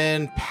has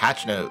been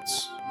Patch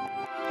Notes.